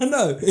important. I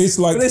know. It's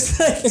like... I'm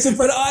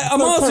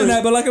answering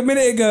that, but like a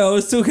minute ago, I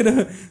was talking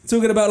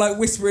about like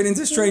whispering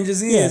into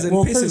strangers' ears and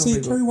pissing on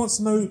people. Kerry wants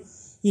to know,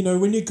 you know,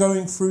 when you're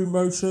going through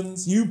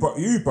motions, you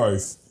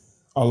both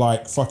are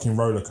like fucking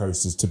roller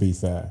coasters, to be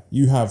fair.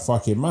 You have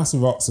fucking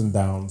massive ups and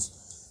downs.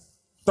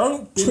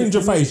 Don't cringe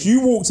your face. You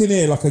walked in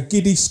here like a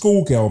giddy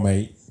schoolgirl,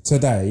 mate,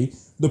 today.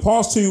 The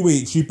past 2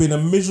 weeks, you've been a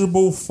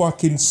miserable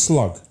fucking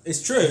slug.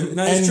 It's true.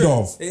 No, it's true.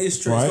 Of. It is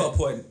true. Right? It's got a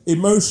point.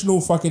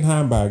 Emotional fucking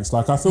handbags.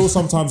 Like, I feel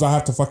sometimes I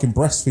have to fucking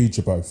breastfeed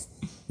you both.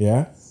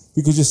 Yeah?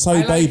 Because you're so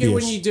babyish. I like it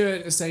when you do it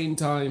at the same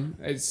time.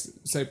 It's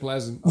so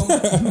pleasant.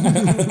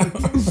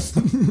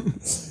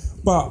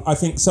 But I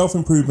think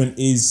self-improvement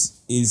is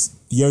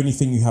the only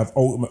thing you have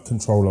ultimate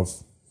control of.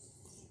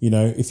 You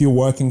know, if you're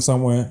working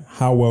somewhere,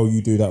 how well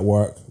you do that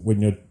work, when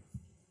you're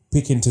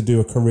picking to do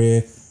a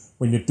career,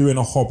 when you're doing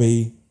a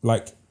hobby,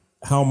 like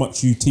how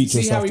much you teach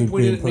yourself to be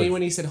improved. See how he pointed at me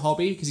when he said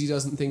hobby, because he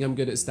doesn't think I'm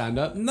good at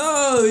stand-up?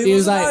 No, he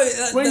was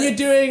like, when you're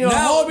doing a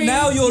hobby...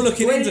 Now you're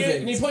looking into things.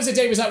 And he points at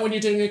David, like, when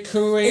you're doing a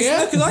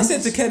career... Because I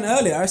said to Ken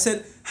earlier, I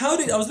said, I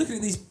was looking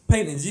at these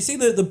paintings, you see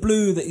the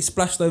blue that he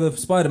splashed over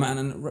Spider-Man,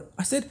 and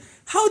I said,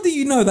 how do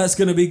you know that's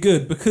going to be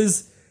good?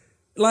 Because,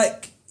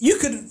 like...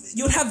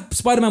 You'd have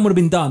Spider-Man would have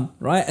been done,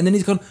 right? And then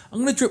he's gone, I'm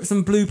going to drip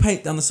some blue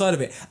paint down the side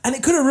of it. And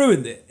it could have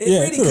ruined it. It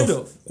really could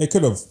have. It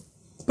could have.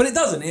 But it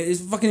doesn't. It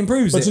fucking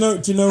improves it.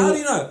 But do you know? How do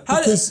you know?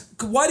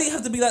 Why do you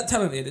have to be that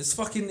talented? It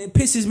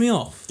pisses me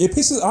off.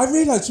 I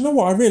realised, you know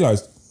what I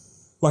realised?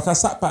 Like, I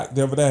sat back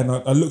the other day and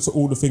I looked at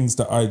all the things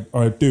that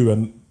I do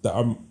and that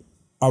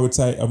I would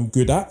say I'm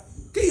good at.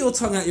 Get your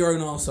tongue out your own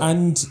arsehole.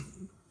 And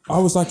I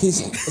was like,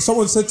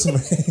 someone said to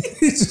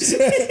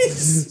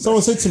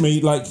me,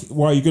 like,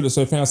 why are you good at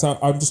something? I said,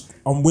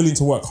 I'm willing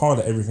to work hard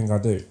at everything I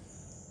do.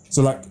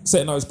 So, like,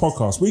 setting up this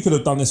podcast, we could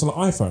have done this on an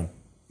iPhone.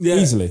 Yeah.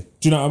 Easily.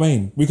 Do you know what I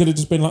mean? We could have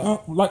just been like,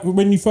 oh, like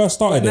when you first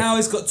started. But now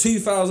it's got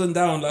 2,000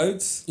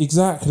 downloads.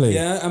 Exactly.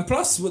 Yeah, and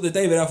plus with the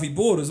David Alfie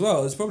board as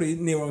well, it's probably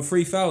near on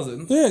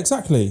 3,000. Yeah,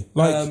 exactly.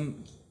 Like,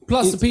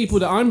 plus the people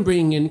that I'm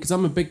bringing in, because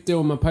I'm a big deal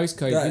on my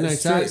postcode.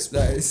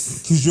 That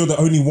is because you're the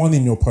only one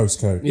in your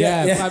postcode.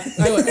 Yeah. I've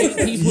got 8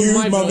 people in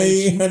my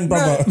mummy, and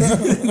brother.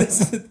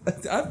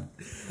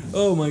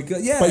 Oh my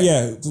god! Yeah. But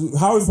yeah,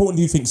 how important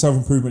do you think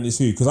self-improvement is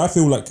for you? Because I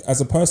feel like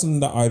as a person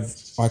that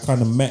I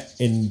kind of met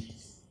in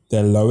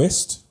their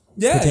lowest.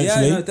 Yeah,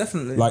 no,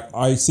 definitely. Like,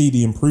 I see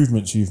the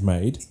improvements you've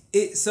made.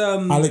 It's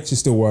Alex is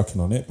still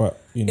working on it,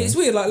 but you know, it's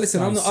weird. Like,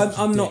 listen,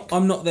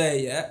 I'm not there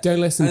yet. Don't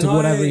listen to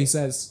whatever he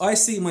says. I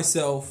see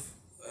myself,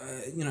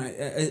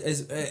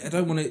 as I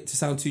don't want it to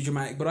sound too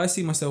dramatic, but I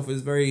see myself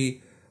as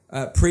very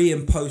pre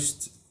and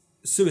post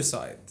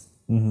suicide.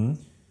 Mm-hmm.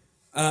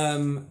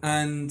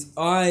 And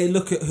I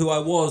look at who I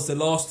was the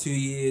last 2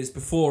 years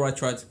before I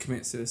tried to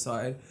commit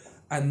suicide,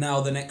 and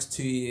now the next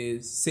 2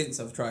 years since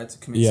I've tried to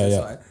commit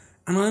suicide,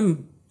 and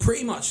I'm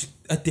pretty much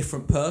a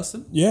different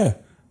person. Yeah.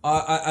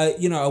 I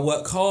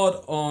work hard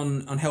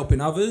on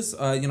helping others.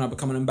 I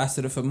become an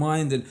ambassador for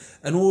Mind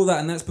and all that,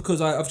 and that's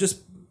because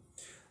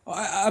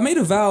I made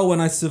a vow when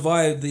I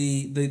survived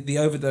the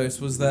overdose,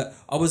 was that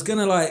I was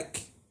gonna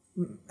like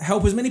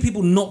help as many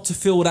people not to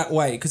feel that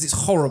way, because it's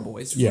horrible.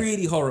 It's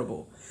really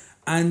horrible.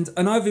 And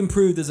I've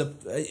improved as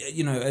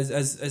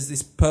as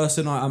this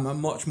person.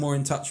 I'm much more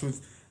in touch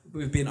with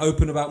being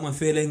open about my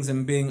feelings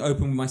and being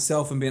open with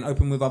myself and being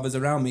open with others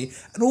around me.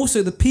 And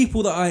also the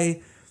people that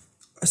I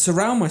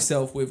surround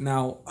myself with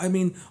now. I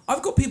mean,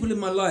 I've got people in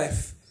my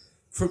life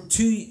from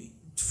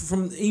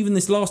even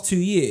this last 2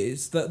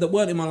 years that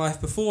weren't in my life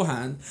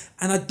beforehand,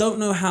 and I don't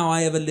know how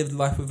I ever lived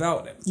life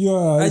without them.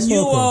 Yeah, and you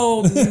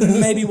are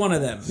maybe one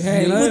of them.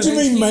 Hey, you know? What do you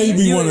mean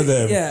maybe one of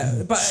them?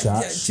 Yeah, but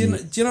do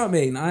you know what I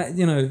mean?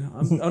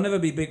 I'll never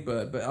be Big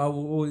Bird, but I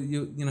will.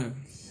 You know.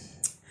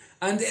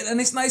 And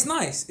it's nice.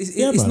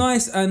 It's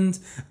nice, and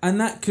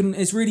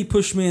it's really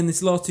pushed me. In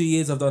this last 2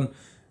 years, I've done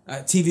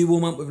TV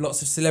warm up with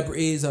lots of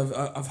celebrities.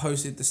 I've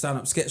hosted the stand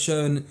up sketch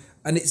show,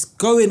 and it's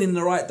going in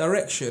the right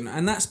direction.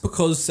 And that's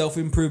because self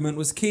improvement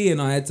was key,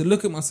 and I had to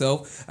look at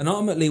myself. And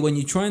ultimately, when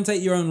you try and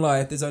take your own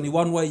life, there's only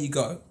one way you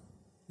go.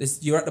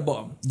 You're at the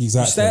bottom.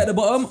 Exactly. You stay at the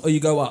bottom, or you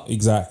go up.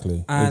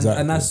 Exactly.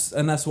 And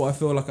that's what I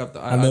feel like I've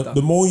done. And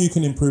the more you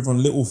can improve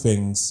on little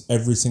things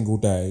every single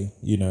day,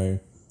 you know,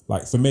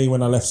 like for me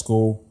when I left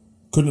school.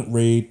 Couldn't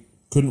read,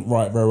 couldn't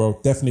write very well,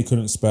 definitely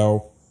couldn't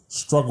spell,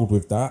 struggled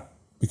with that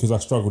because I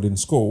struggled in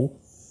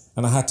school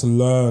and I had to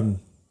learn,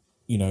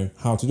 you know,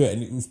 how to do it.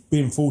 And it was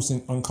being forced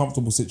in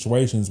uncomfortable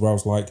situations where I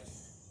was like,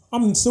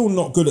 I'm still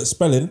not good at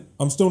spelling,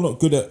 I'm still not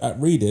good at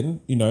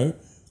reading, you know,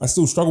 I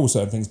still struggle with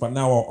certain things, but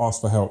now I'll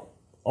ask for help.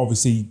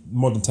 Obviously,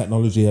 modern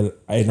technology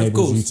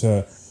enables you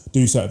to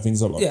do certain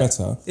things a lot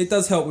better. It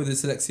does help with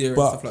dyslexia and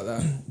stuff like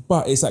that.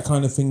 But it's that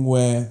kind of thing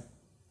where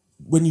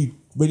when you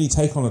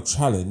take on a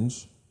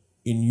challenge,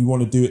 and you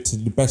want to do it to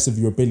the best of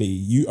your ability,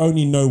 you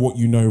only know what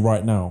you know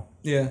right now.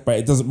 Yeah. But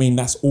it doesn't mean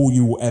that's all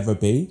you will ever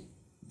be.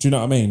 Do you know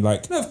what I mean?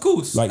 Like, no, of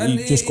course. Like and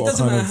you just got it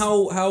doesn't matter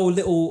how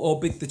little or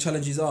big the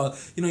challenges are.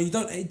 You know,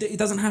 it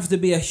doesn't have to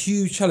be a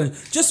huge challenge.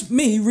 Just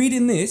me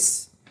reading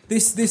this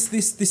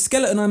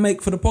skeleton I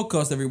make for the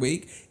podcast every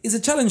week is a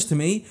challenge to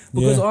me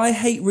because I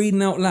hate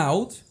reading out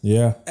loud.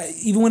 Yeah.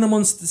 Even when I'm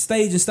on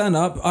stage and stand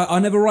up, I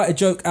never write a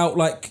joke out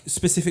like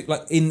specific,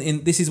 like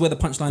in this is where the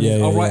punchline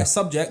is. I'll write a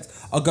subject,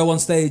 I'll go on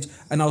stage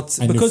and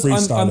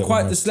because I'm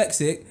quite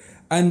dyslexic,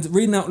 and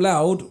reading out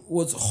loud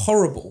was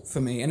horrible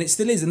for me, and it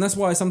still is, and that's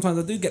why sometimes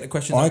I do get the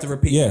questions I have to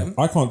repeat them.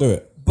 I can't do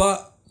it.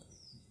 But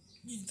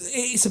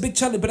it's a big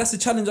challenge, but that's the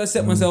challenge I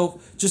set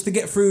myself just to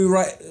get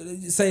through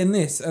saying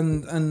this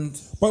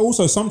and but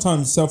also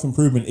sometimes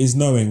self-improvement is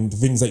knowing the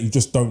things that you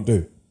just don't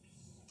do.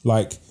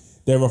 Like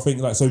there are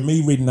things like, so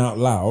me reading out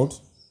loud,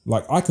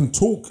 like I can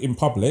talk in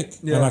public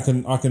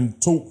and I can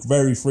talk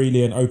very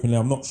freely and openly.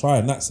 I'm not shy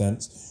in that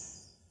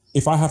sense.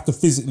 If I have to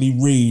physically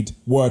read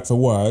word for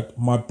word,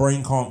 my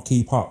brain can't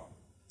keep up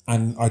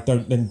and I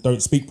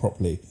don't speak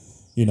properly.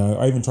 You know,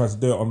 I even tried to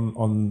do it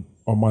on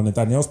mine and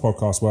Danielle's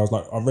podcast where I was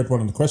like, I read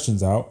one of the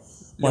questions out.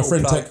 My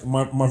friend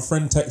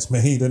texts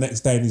me the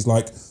next day and he's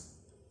like,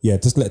 yeah,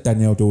 just let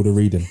Danielle do all the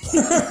reading.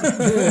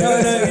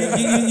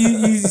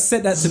 you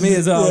said that to me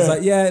as well. I was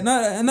like,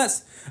 and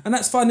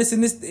that's fine.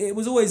 Listen, it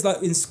was always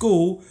like in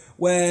school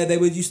where they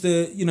would used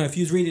to, you know, if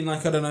you was reading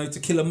like, I don't know, To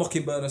Kill a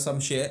Mockingbird or some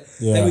shit,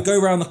 they would go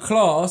around the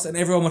class and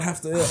everyone would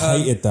have to. I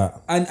hated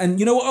that. And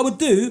you know what I would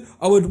do?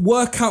 I would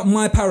work out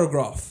my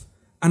paragraph.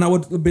 And I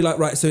would be like,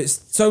 right, so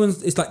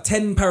it's like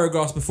 10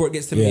 paragraphs before it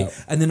gets to me,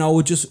 and then I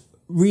would just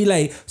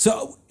relay.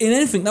 So in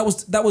anything that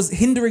was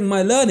hindering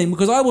my learning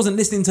because I wasn't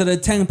listening to the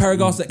 10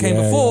 paragraphs that came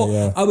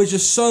before. I was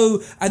just so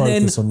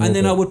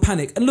then I would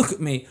panic. And look at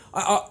me,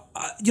 I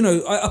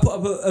put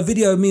up a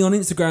video of me on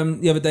Instagram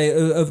the other day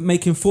of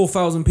making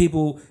 4,000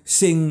 people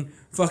sing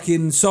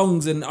fucking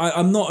songs, and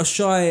I'm not a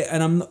shy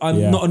and I'm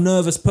not a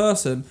nervous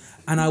person,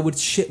 and I would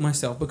shit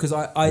myself because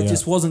I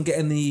just wasn't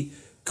getting the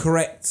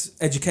correct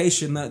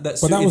education that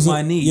suited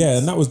my needs. Yeah,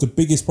 and that was the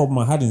biggest problem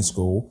I had in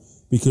school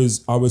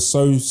because I was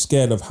so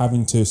scared of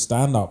having to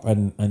stand up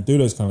and do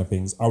those kind of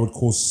things. I would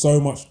cause so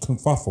much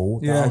confuffle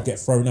that I'd get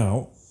thrown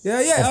out.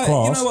 Of class.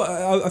 You know what?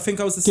 I think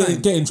I was the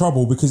same. Get in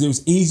trouble because it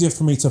was easier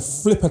for me to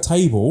flip a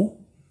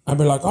table and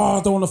be like, oh,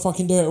 I don't want to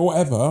fucking do it or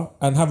whatever,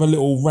 and have a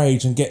little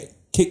rage and get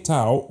kicked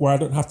out where I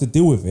don't have to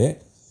deal with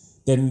it,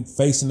 than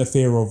facing the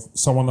fear of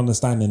someone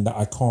understanding that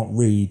I can't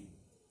read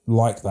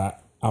like that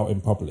out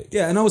in public.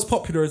 Yeah, and I was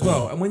popular as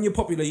well. And when you're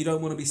popular, you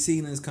don't want to be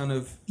seen as kind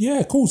of... Yeah,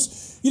 of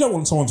course. You don't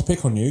want someone to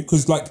pick on you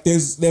because like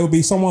there will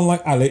be someone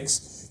like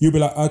Alex, you'll be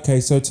like, okay,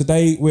 so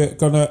today we're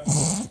gonna...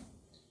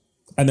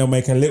 and they'll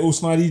make a little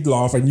snidey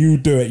laugh and you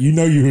do it. You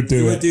know you would do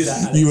it. You would do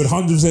that, Alex. You would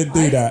 100%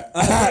 do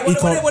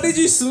that. What did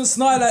you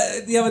snide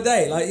at the other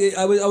day? Like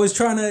I was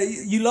trying to...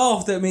 You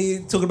laughed at me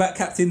talking about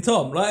Captain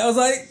Tom. Like I was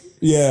like...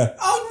 Yeah.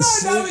 Oh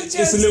no,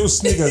 it's a little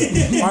snigger.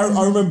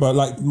 I remember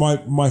like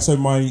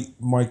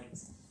my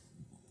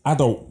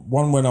adult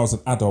one when I was an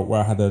adult where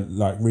I had a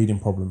like reading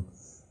problem.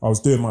 I was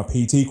doing my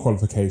PT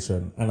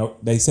qualification and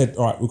they said,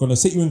 all right, we're going to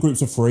sit you in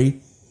groups of 3.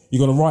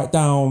 You're going to write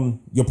down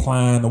your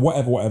plan or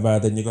whatever,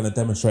 then you're going to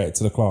demonstrate it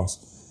to the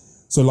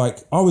class. So like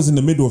I was in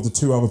the middle of the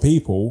 2 other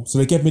people, so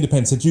they gave me the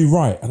pen, said you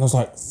write, and I was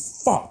like,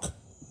 fuck,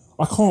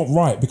 I can't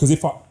write because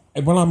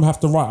when I have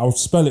to write, I'll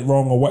spell it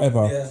wrong or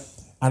whatever. Yeah.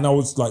 and I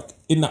was like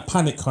in that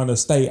panic kind of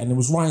state, and it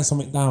was writing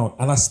something down,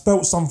 and I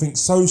spelt something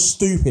so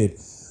stupid,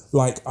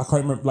 like I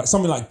can't remember, like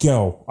something like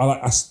girl.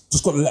 I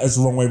just got the letters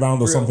the wrong way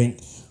around or something,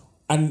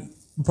 and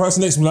the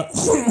person next to me like,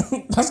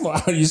 that's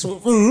not how you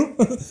spell.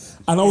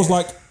 And I was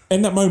like,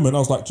 in that moment, I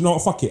was like, do you know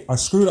what? Fuck it. I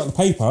screwed up the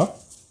paper.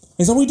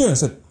 He said, what are you doing? I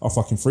said, I'll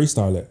fucking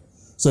freestyle it.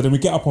 So then we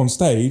get up on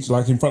stage,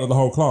 like in front of the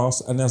whole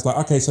class, and I was like,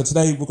 okay, so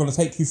today we're going to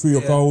take you through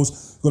your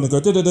goals. We're going to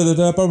go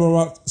da-da-da-da-da, blah, blah,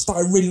 blah.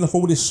 Started reading off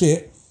all this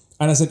shit.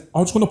 And I said,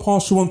 I'm just going to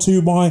pass you on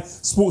to my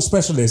sports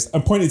specialist,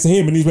 and pointed to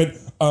him, and he went,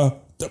 and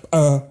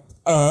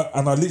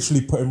I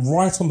literally put him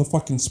right on the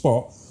fucking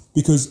spot,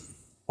 because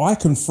I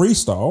can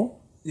freestyle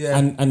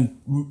and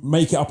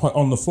make it up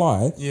on the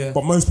fly,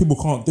 but most people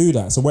can't do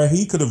that. So where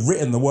he could have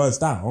written the words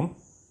down,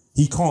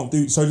 he can't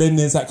do. So then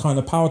there's that kind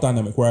of power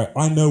dynamic where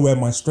I know where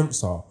my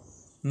strengths are.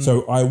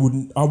 So I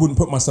wouldn't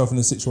put myself in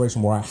a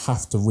situation where I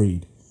have to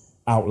read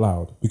out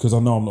loud, because I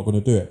know I'm not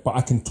going to do it, but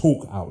I can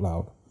talk out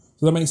loud.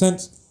 Does that make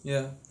sense?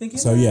 Yeah.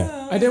 So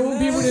yeah, I don't want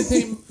people to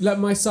think like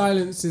my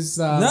silence is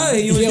no,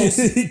 you was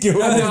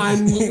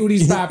and all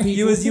these bad people.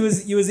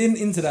 You was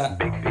into that.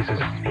 Big pieces,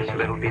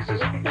 little pieces,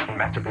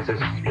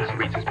 masterpieces,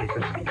 Reese's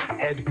pieces,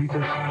 head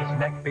pieces,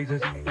 neck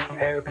pieces,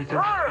 hair pieces,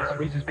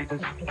 Reese's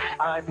pieces,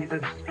 eye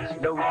pieces,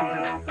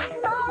 nose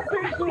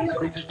pieces,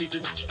 Reese's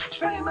pieces,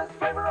 famous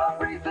flavor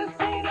of Reese's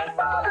peanut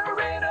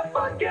butter in a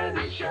fun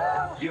candy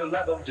shell. You'll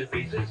love them to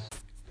pieces.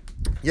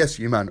 Yes,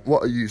 you man,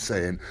 what are you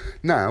saying?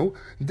 Now,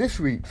 this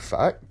week's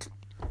fact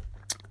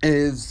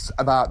is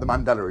about the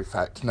Mandela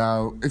Effect.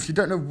 Now, if you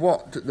don't know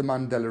what the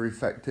Mandela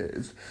Effect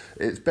is,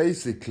 it's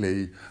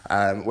basically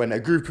when a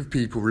group of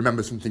people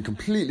remember something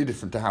completely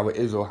different to how it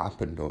is or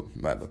happened or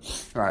whatever.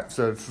 Right,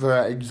 so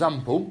for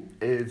example,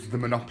 is the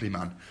Monopoly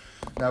Man.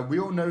 Now, we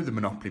all know the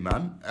Monopoly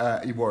Man.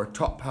 He wore a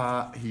top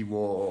hat, he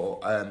wore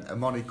a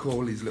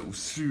monocle, his little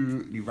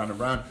suit, he ran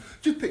around.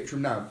 Just picture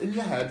him now. In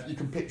your head, you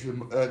can picture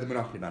the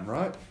Monopoly Man,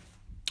 right?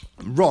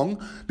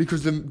 Wrong,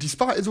 because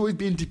despite his always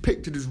being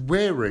depicted as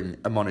wearing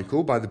a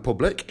monocle by the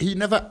public, he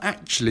never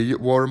actually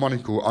wore a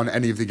monocle on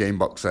any of the game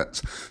box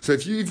sets. So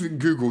if you even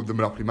Googled the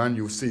Monopoly Man,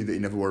 you'll see that he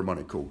never wore a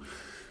monocle.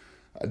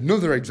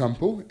 Another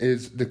example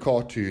is the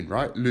cartoon,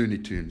 right? Looney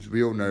Tunes.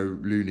 We all know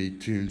Looney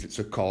Tunes. It's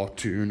a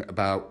cartoon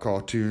about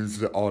cartoons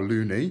that are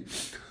loony.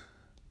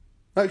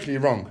 Actually,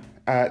 you're wrong.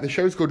 The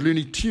show's called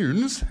Looney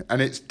Tunes,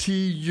 and it's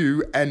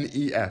Tunes.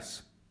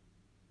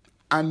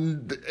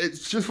 And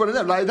it's just one of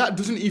them. Like, that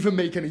doesn't even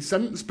make any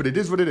sense, but it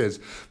is what it is.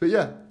 But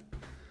yeah,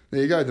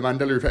 there you go, the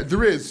Mandela Effect.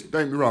 There is,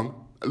 don't get me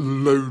wrong,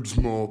 loads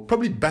more,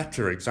 probably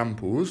better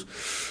examples.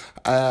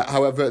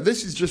 However,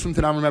 this is just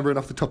something I'm remembering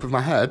off the top of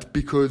my head,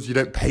 because you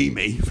don't pay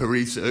me for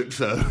research,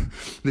 so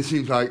this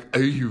seems like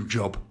a you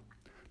job.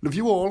 Love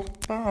you all.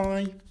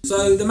 Bye.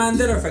 So the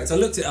Mandela Effect, I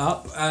looked it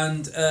up,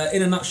 and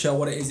in a nutshell,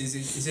 what it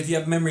is if you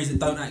have memories that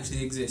don't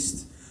actually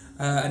exist.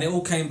 And it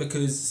all came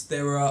because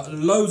there are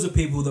loads of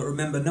people that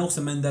remember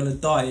Nelson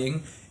Mandela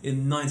dying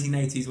in the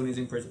 1980s when he was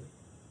in prison,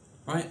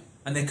 right?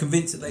 And they're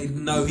convinced that they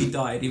know he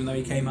died, even though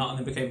he came out and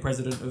then became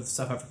president of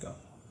South Africa.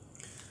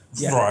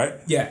 Yeah. Right.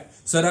 Yeah.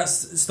 So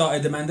that's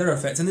started the Mandela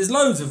Effect. And there's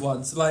loads of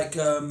ones, like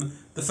the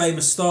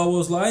famous Star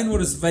Wars line. What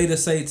does Vader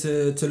say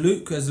to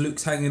Luke as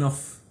Luke's hanging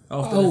off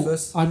after the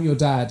first? I'm your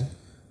dad.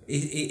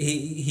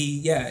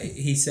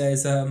 He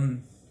says...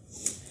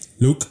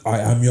 Luke, I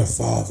am your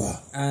father.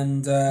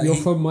 And you're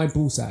from my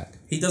ballsack.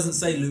 He doesn't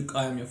say, Luke,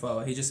 I am your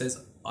father. He just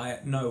says, I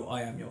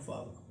am your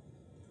father.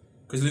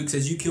 Because Luke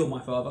says, you killed my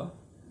father.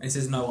 And he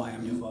says, no, I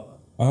am your father.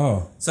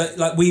 Oh. So,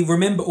 like, we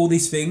remember all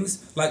these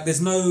things. Like,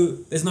 there's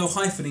no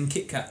hyphen in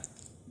Kit Kat.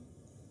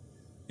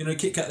 You know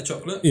Kit Kat the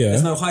chocolate? Yeah.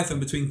 There's no hyphen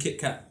between Kit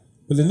Kat.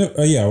 But then,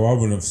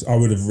 I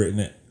would have written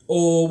it.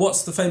 Or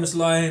what's the famous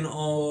line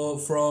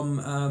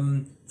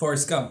from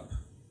Forrest Gump?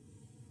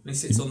 He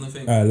sits on the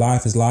thing.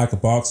 Life is like a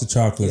box of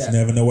chocolates. Yeah. You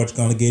never know what you're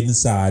going to get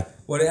inside.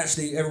 Well,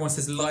 everyone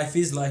says life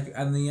is like,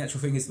 and the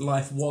actual thing is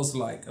life was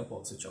like a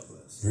box of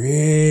chocolates.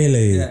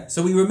 Really? Yeah.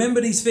 So we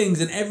remember these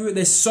things, and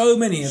there's so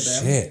many of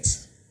them.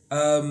 Shit.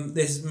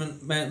 There's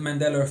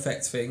Mandela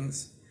Effect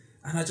things,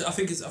 and I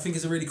think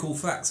it's a really cool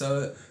fact.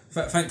 So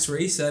thanks,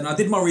 Reese. And I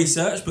did my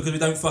research because we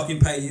don't fucking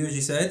pay you, as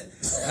you said.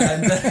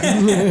 And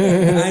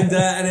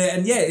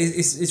yeah,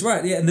 it's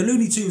right. Yeah, and the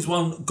Looney Tunes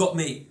one got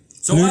me.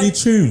 So Looney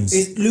Tunes?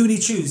 It's Looney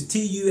Tunes,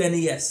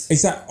 Tunes.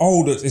 Is that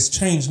old? It's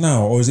changed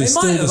now, or is it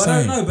still the same?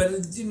 I don't know, but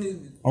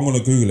I'm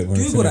gonna Google it when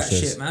we Google finish that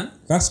this. shit, man.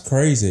 That's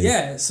crazy.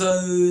 Yeah.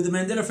 So the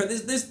Mandela Effect.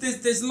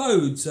 There's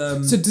loads. So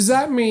does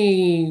that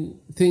mean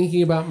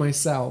thinking about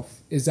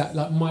myself is that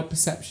like my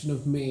perception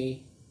of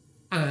me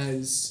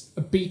as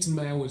a beta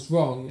male is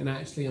wrong, and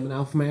actually I'm an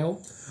alpha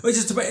male? Well,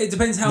 it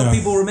depends how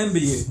people remember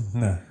you.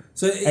 No.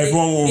 So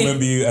everyone will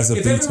remember you as a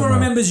beta male. If everyone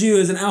remembers you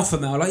as an alpha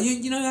male, like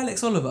you know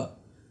Alex Oliver.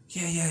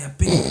 Yeah,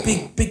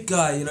 big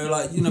guy,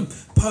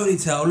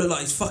 ponytail, look like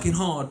he's fucking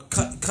hard,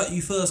 cut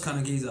you first kind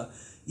of geezer.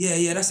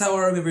 Yeah, that's how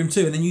I remember him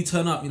too. And then you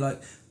turn up, you're like,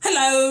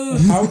 hello.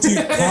 How do you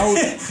and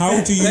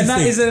think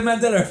that is a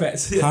Mandela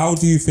Effect. Yeah. How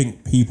do you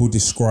think people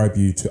describe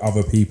you to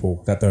other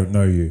people that don't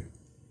know you?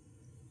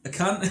 A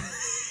cunt.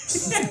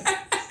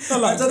 No,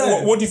 like, I don't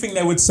know. what do you think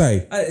they would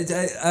say?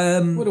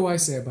 What do I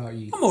say about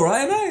you? I'm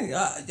alright. I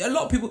know. A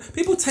lot of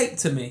people take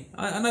to me.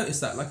 I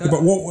noticed that. Like,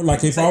 But what,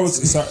 like, if I was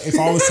to say,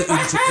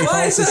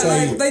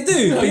 they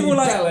do. People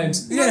like,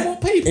 Yeah.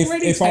 What people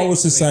really if I take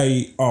was to me.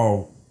 say,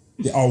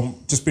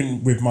 just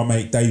been with my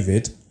mate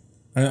David,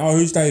 and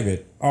who's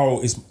David? Do you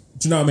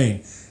know what I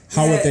mean?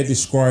 How would they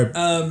describe?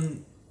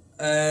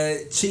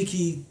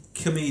 Cheeky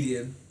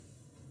comedian.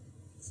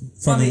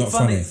 Funny, not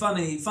funny.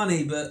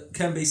 Funny, but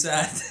can be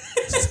sad.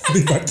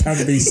 Funny, but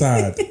can be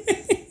sad.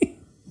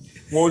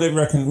 What do you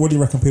reckon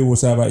people will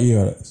say about you,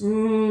 Alex?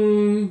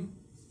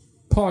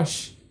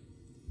 Posh.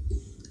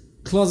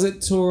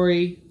 Closet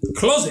Tory.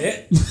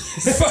 Closet?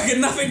 Fucking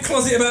nothing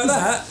closet about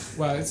that.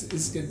 Well,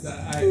 it's good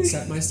that I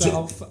accept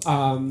myself.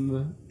 I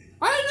don't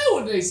know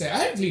what they say.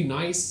 Hopefully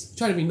nice.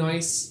 Try to be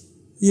nice.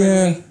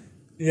 Yeah. Friendly.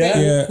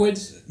 Yeah. Awkward.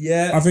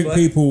 Yeah. I think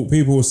people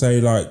will say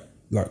like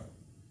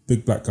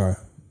big black guy,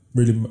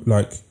 really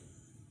like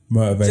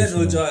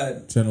motivational.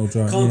 Gentle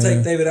giant. Can't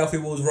take David Alfie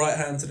Ward's right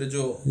hand to the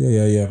jaw.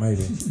 Yeah,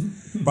 maybe.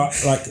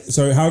 But like,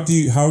 so how do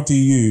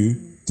you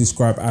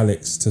describe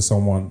Alex to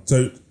someone?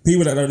 So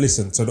people that don't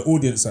listen, so the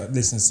audience that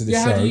listens to the show.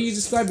 How do you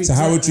describe it? So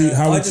how would you?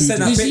 I just sent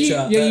that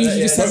picture. You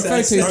usually just send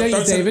photos, don't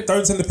you, David?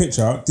 Don't send the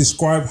picture.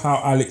 Describe how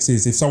Alex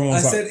is. If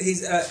someone's I said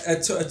he's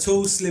a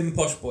tall, slim,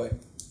 posh boy.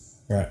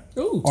 right.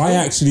 Ooh, I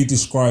actually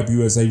describe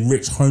you as a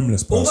rich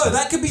homeless person. Although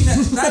that could be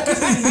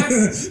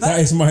that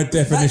is my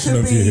definition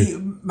of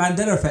you.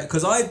 Mandela Effect,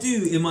 because I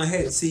do in my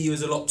head see you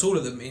as a lot taller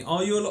than me.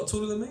 Are you a lot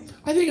taller than me?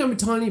 I think I'm a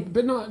tiny,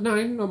 but not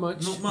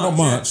much. Not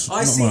much.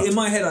 In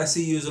my head I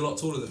see you as a lot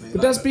taller than me.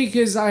 But that's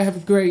because I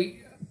have great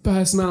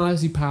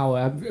personality power.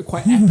 I'm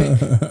quite epic.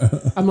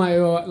 I'm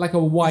like a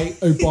white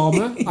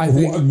Obama, I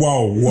think.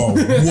 Whoa.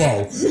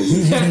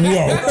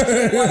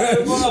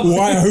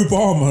 White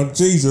Obama,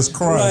 Jesus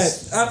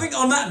Christ. Right. I think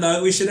on that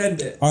note we should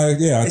end it.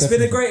 It's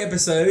been a great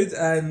episode,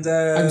 and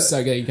I'm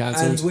so getting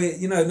cancelled.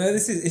 And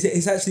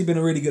it's actually been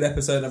a really good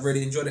episode. And I've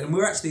really enjoyed it, and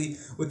we're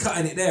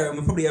cutting it there, and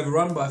we're probably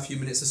overrun by a few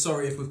minutes. So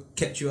sorry if we've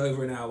kept you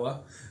over an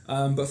hour,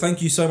 but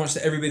thank you so much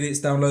to everybody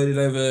that's downloaded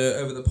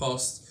over the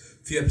past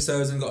few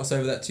episodes and got us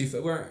over that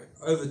we're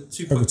over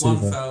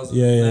 2.1 thousand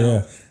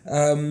now.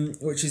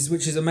 Which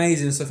is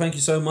amazing. So thank you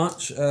so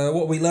much.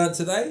 What we learned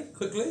today,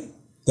 quickly.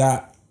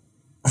 That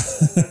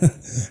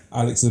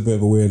Alex is a bit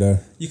of a weirdo.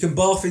 You can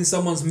bath in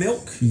someone's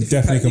milk. You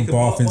definitely can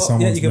bath in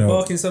someone's milk. Yeah, you can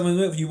bath in someone's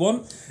milk if you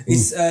want.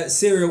 It's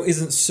cereal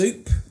isn't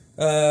soup.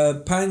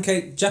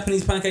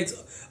 Japanese pancakes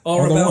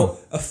are about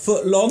a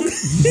foot long. and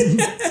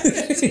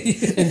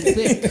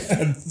thick.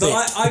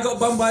 I got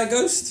bummed by a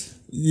ghost.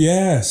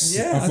 Yes.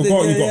 I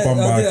forgot you got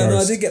bummed by a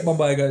ghost. I did get bummed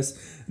by a ghost.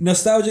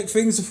 Nostalgic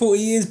things for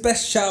 40 years,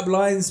 best shout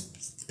lines,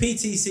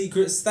 PT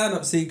secrets,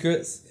 stand-up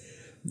secrets,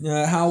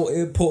 how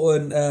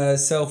important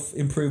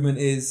self-improvement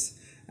is,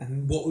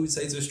 and what we would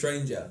say to a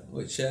stranger,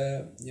 which,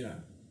 By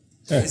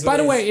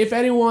the way, if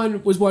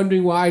anyone was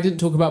wondering why I didn't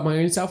talk about my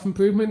own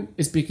self-improvement,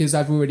 it's because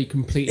I've already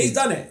completed He's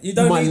done it. You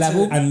don't my need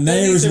level. to. And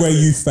there is where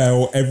you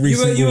fail every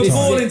single time. You were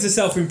born into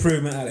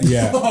self-improvement, Alex.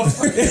 Yeah.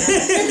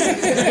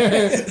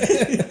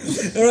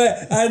 All right,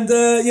 and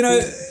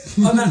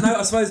on that note,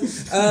 I suppose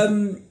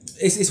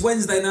it's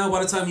Wednesday now.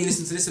 By the time you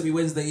listen to this, it'll be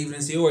Wednesday evening,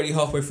 so you're already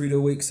halfway through the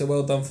week. So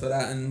well done for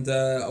that, and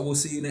I will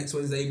see you next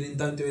Wednesday evening.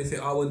 Don't do anything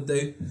I wouldn't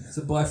do.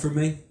 So bye from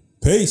me.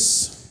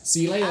 Peace.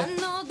 See you later. I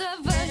know the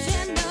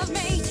version of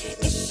me.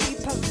 Is she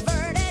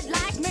perverted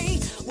like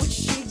me? Would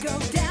she go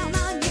down?